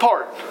doing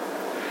apart.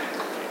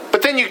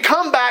 But then you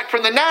come back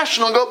from the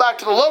national and go back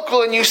to the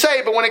local and you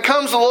say, but when it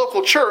comes to the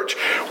local church,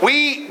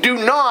 we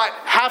do not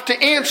have to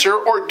answer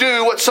or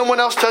do what someone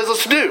else tells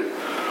us to do.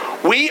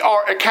 We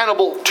are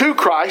accountable to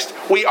Christ,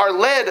 we are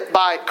led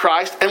by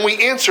Christ, and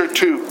we answer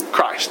to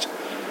Christ.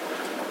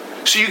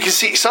 So you can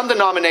see some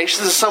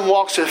denominations and some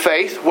walks of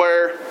faith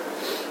where,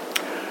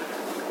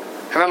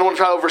 and I don't want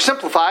to try to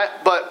oversimplify it,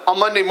 but on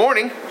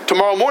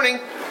tomorrow morning,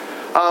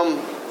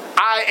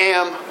 I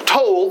am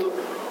told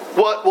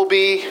what will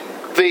be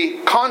the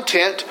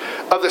content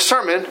of the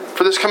sermon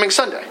for this coming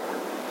Sunday.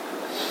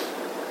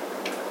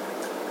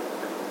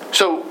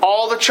 So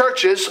all the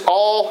churches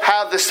all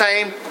have the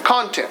same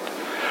content.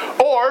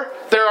 Or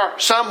there are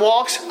some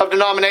walks of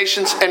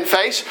denominations and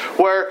faiths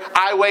where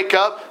I wake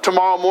up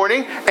tomorrow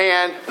morning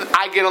and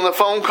I get on the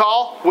phone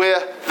call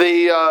with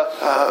the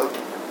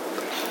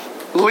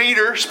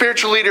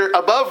spiritual leader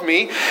above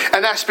me,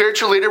 and that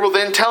spiritual leader will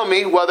then tell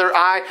me whether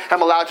I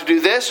am allowed to do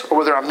this or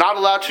whether I'm not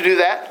allowed to do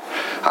that.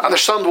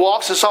 There's some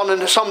walks and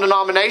some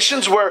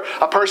denominations where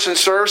a person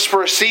serves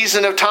for a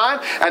season of time,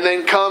 and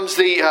then comes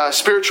the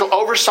spiritual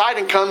oversight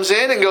and comes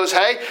in and goes,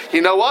 hey,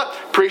 you know what?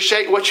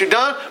 Appreciate what you've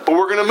done, but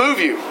we're going to move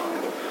you.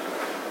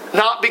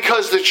 Not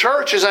because the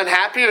church is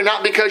unhappy or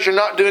not because you're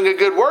not doing a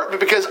good work, but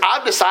because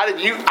I've decided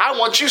I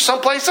want you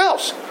someplace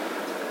else.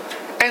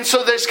 And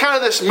so there's kind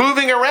of this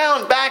moving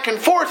around back and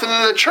forth, and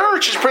then the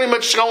church is pretty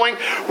much going,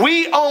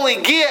 we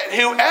only get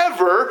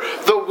whoever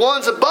the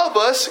ones above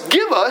us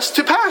give us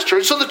to pastor.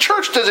 And so the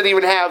church doesn't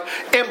even have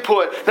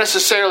input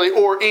necessarily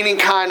or any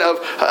kind of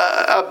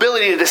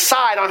ability to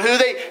decide on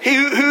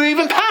who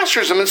even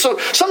pastors them. And so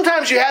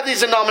sometimes you have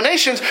these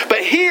denominations, but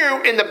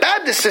here in the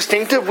Baptist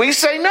distinctive, we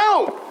say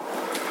no.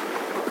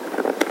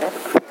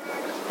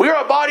 We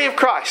are a body of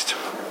Christ,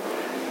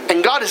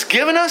 and God has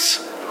given us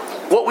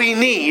what we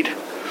need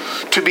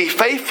to be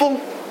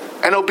faithful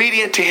and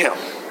obedient to Him.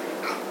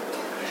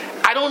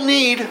 I don't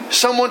need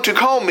someone to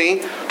call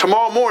me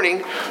tomorrow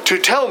morning to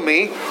tell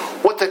me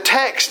what the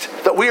text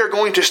that we are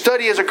going to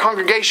study as a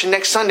congregation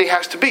next Sunday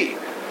has to be.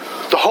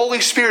 The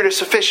Holy Spirit is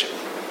sufficient.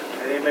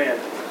 Amen.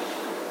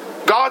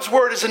 God's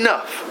Word is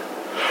enough.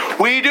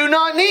 We do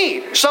not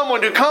need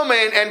someone to come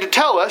in and to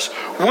tell us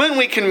when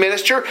we can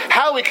minister,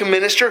 how we can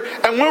minister,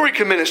 and where we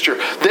can minister.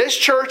 This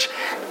church,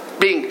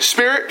 being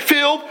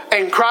Spirit-filled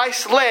and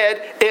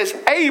Christ-led, is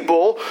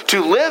able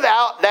to live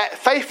out that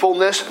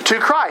faithfulness to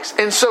Christ.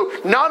 And so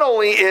not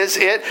only is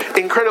it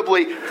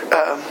incredibly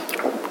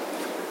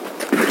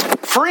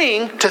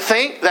freeing to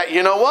think that,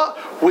 you know what,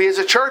 we as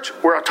a church,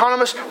 we're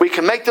autonomous, we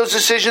can make those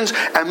decisions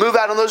and move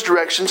out in those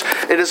directions.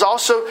 It is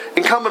also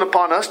incumbent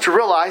upon us to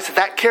realize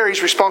that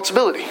carries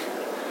responsibility.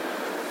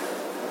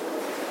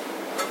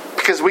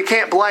 Because we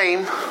can't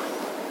blame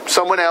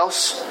someone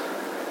else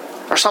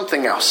or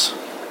something else.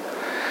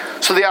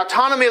 So the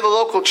autonomy of the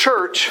local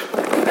church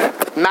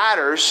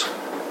matters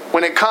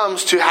when it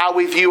comes to how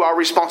we view our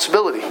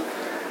responsibility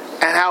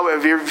and how it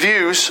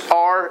views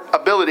our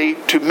ability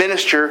to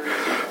minister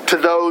to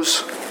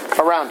those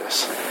around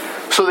us.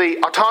 So the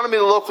autonomy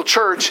of the local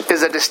church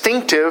is a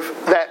distinctive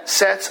that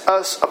sets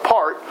us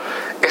apart,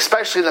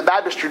 especially in the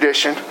Baptist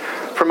tradition,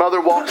 from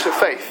other walks of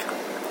faith.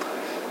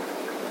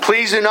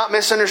 Please do not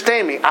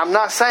misunderstand me. I'm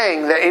not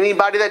saying that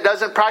anybody that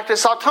doesn't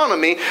practice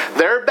autonomy,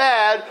 they're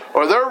bad,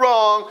 or they're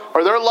wrong,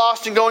 or they're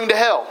lost and going to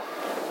hell.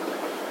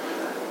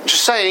 I'm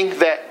just saying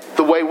that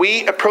the way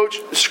we approach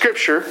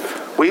Scripture,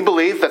 we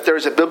believe that there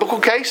is a biblical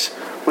case.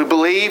 We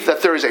believe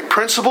that there is a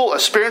principle, a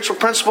spiritual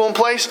principle in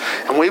place,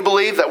 and we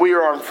believe that we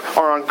are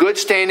on good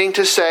standing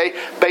to say,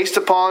 based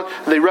upon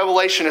the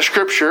revelation of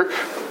Scripture,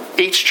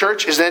 each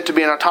church is meant to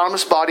be an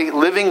autonomous body,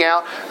 living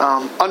out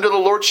under the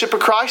lordship of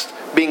Christ,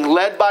 being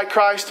led by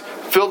Christ,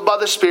 filled by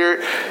the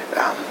Spirit,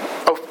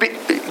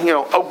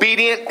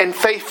 obedient and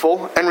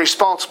faithful and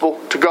responsible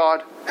to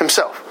God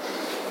Himself.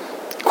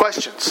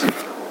 Questions?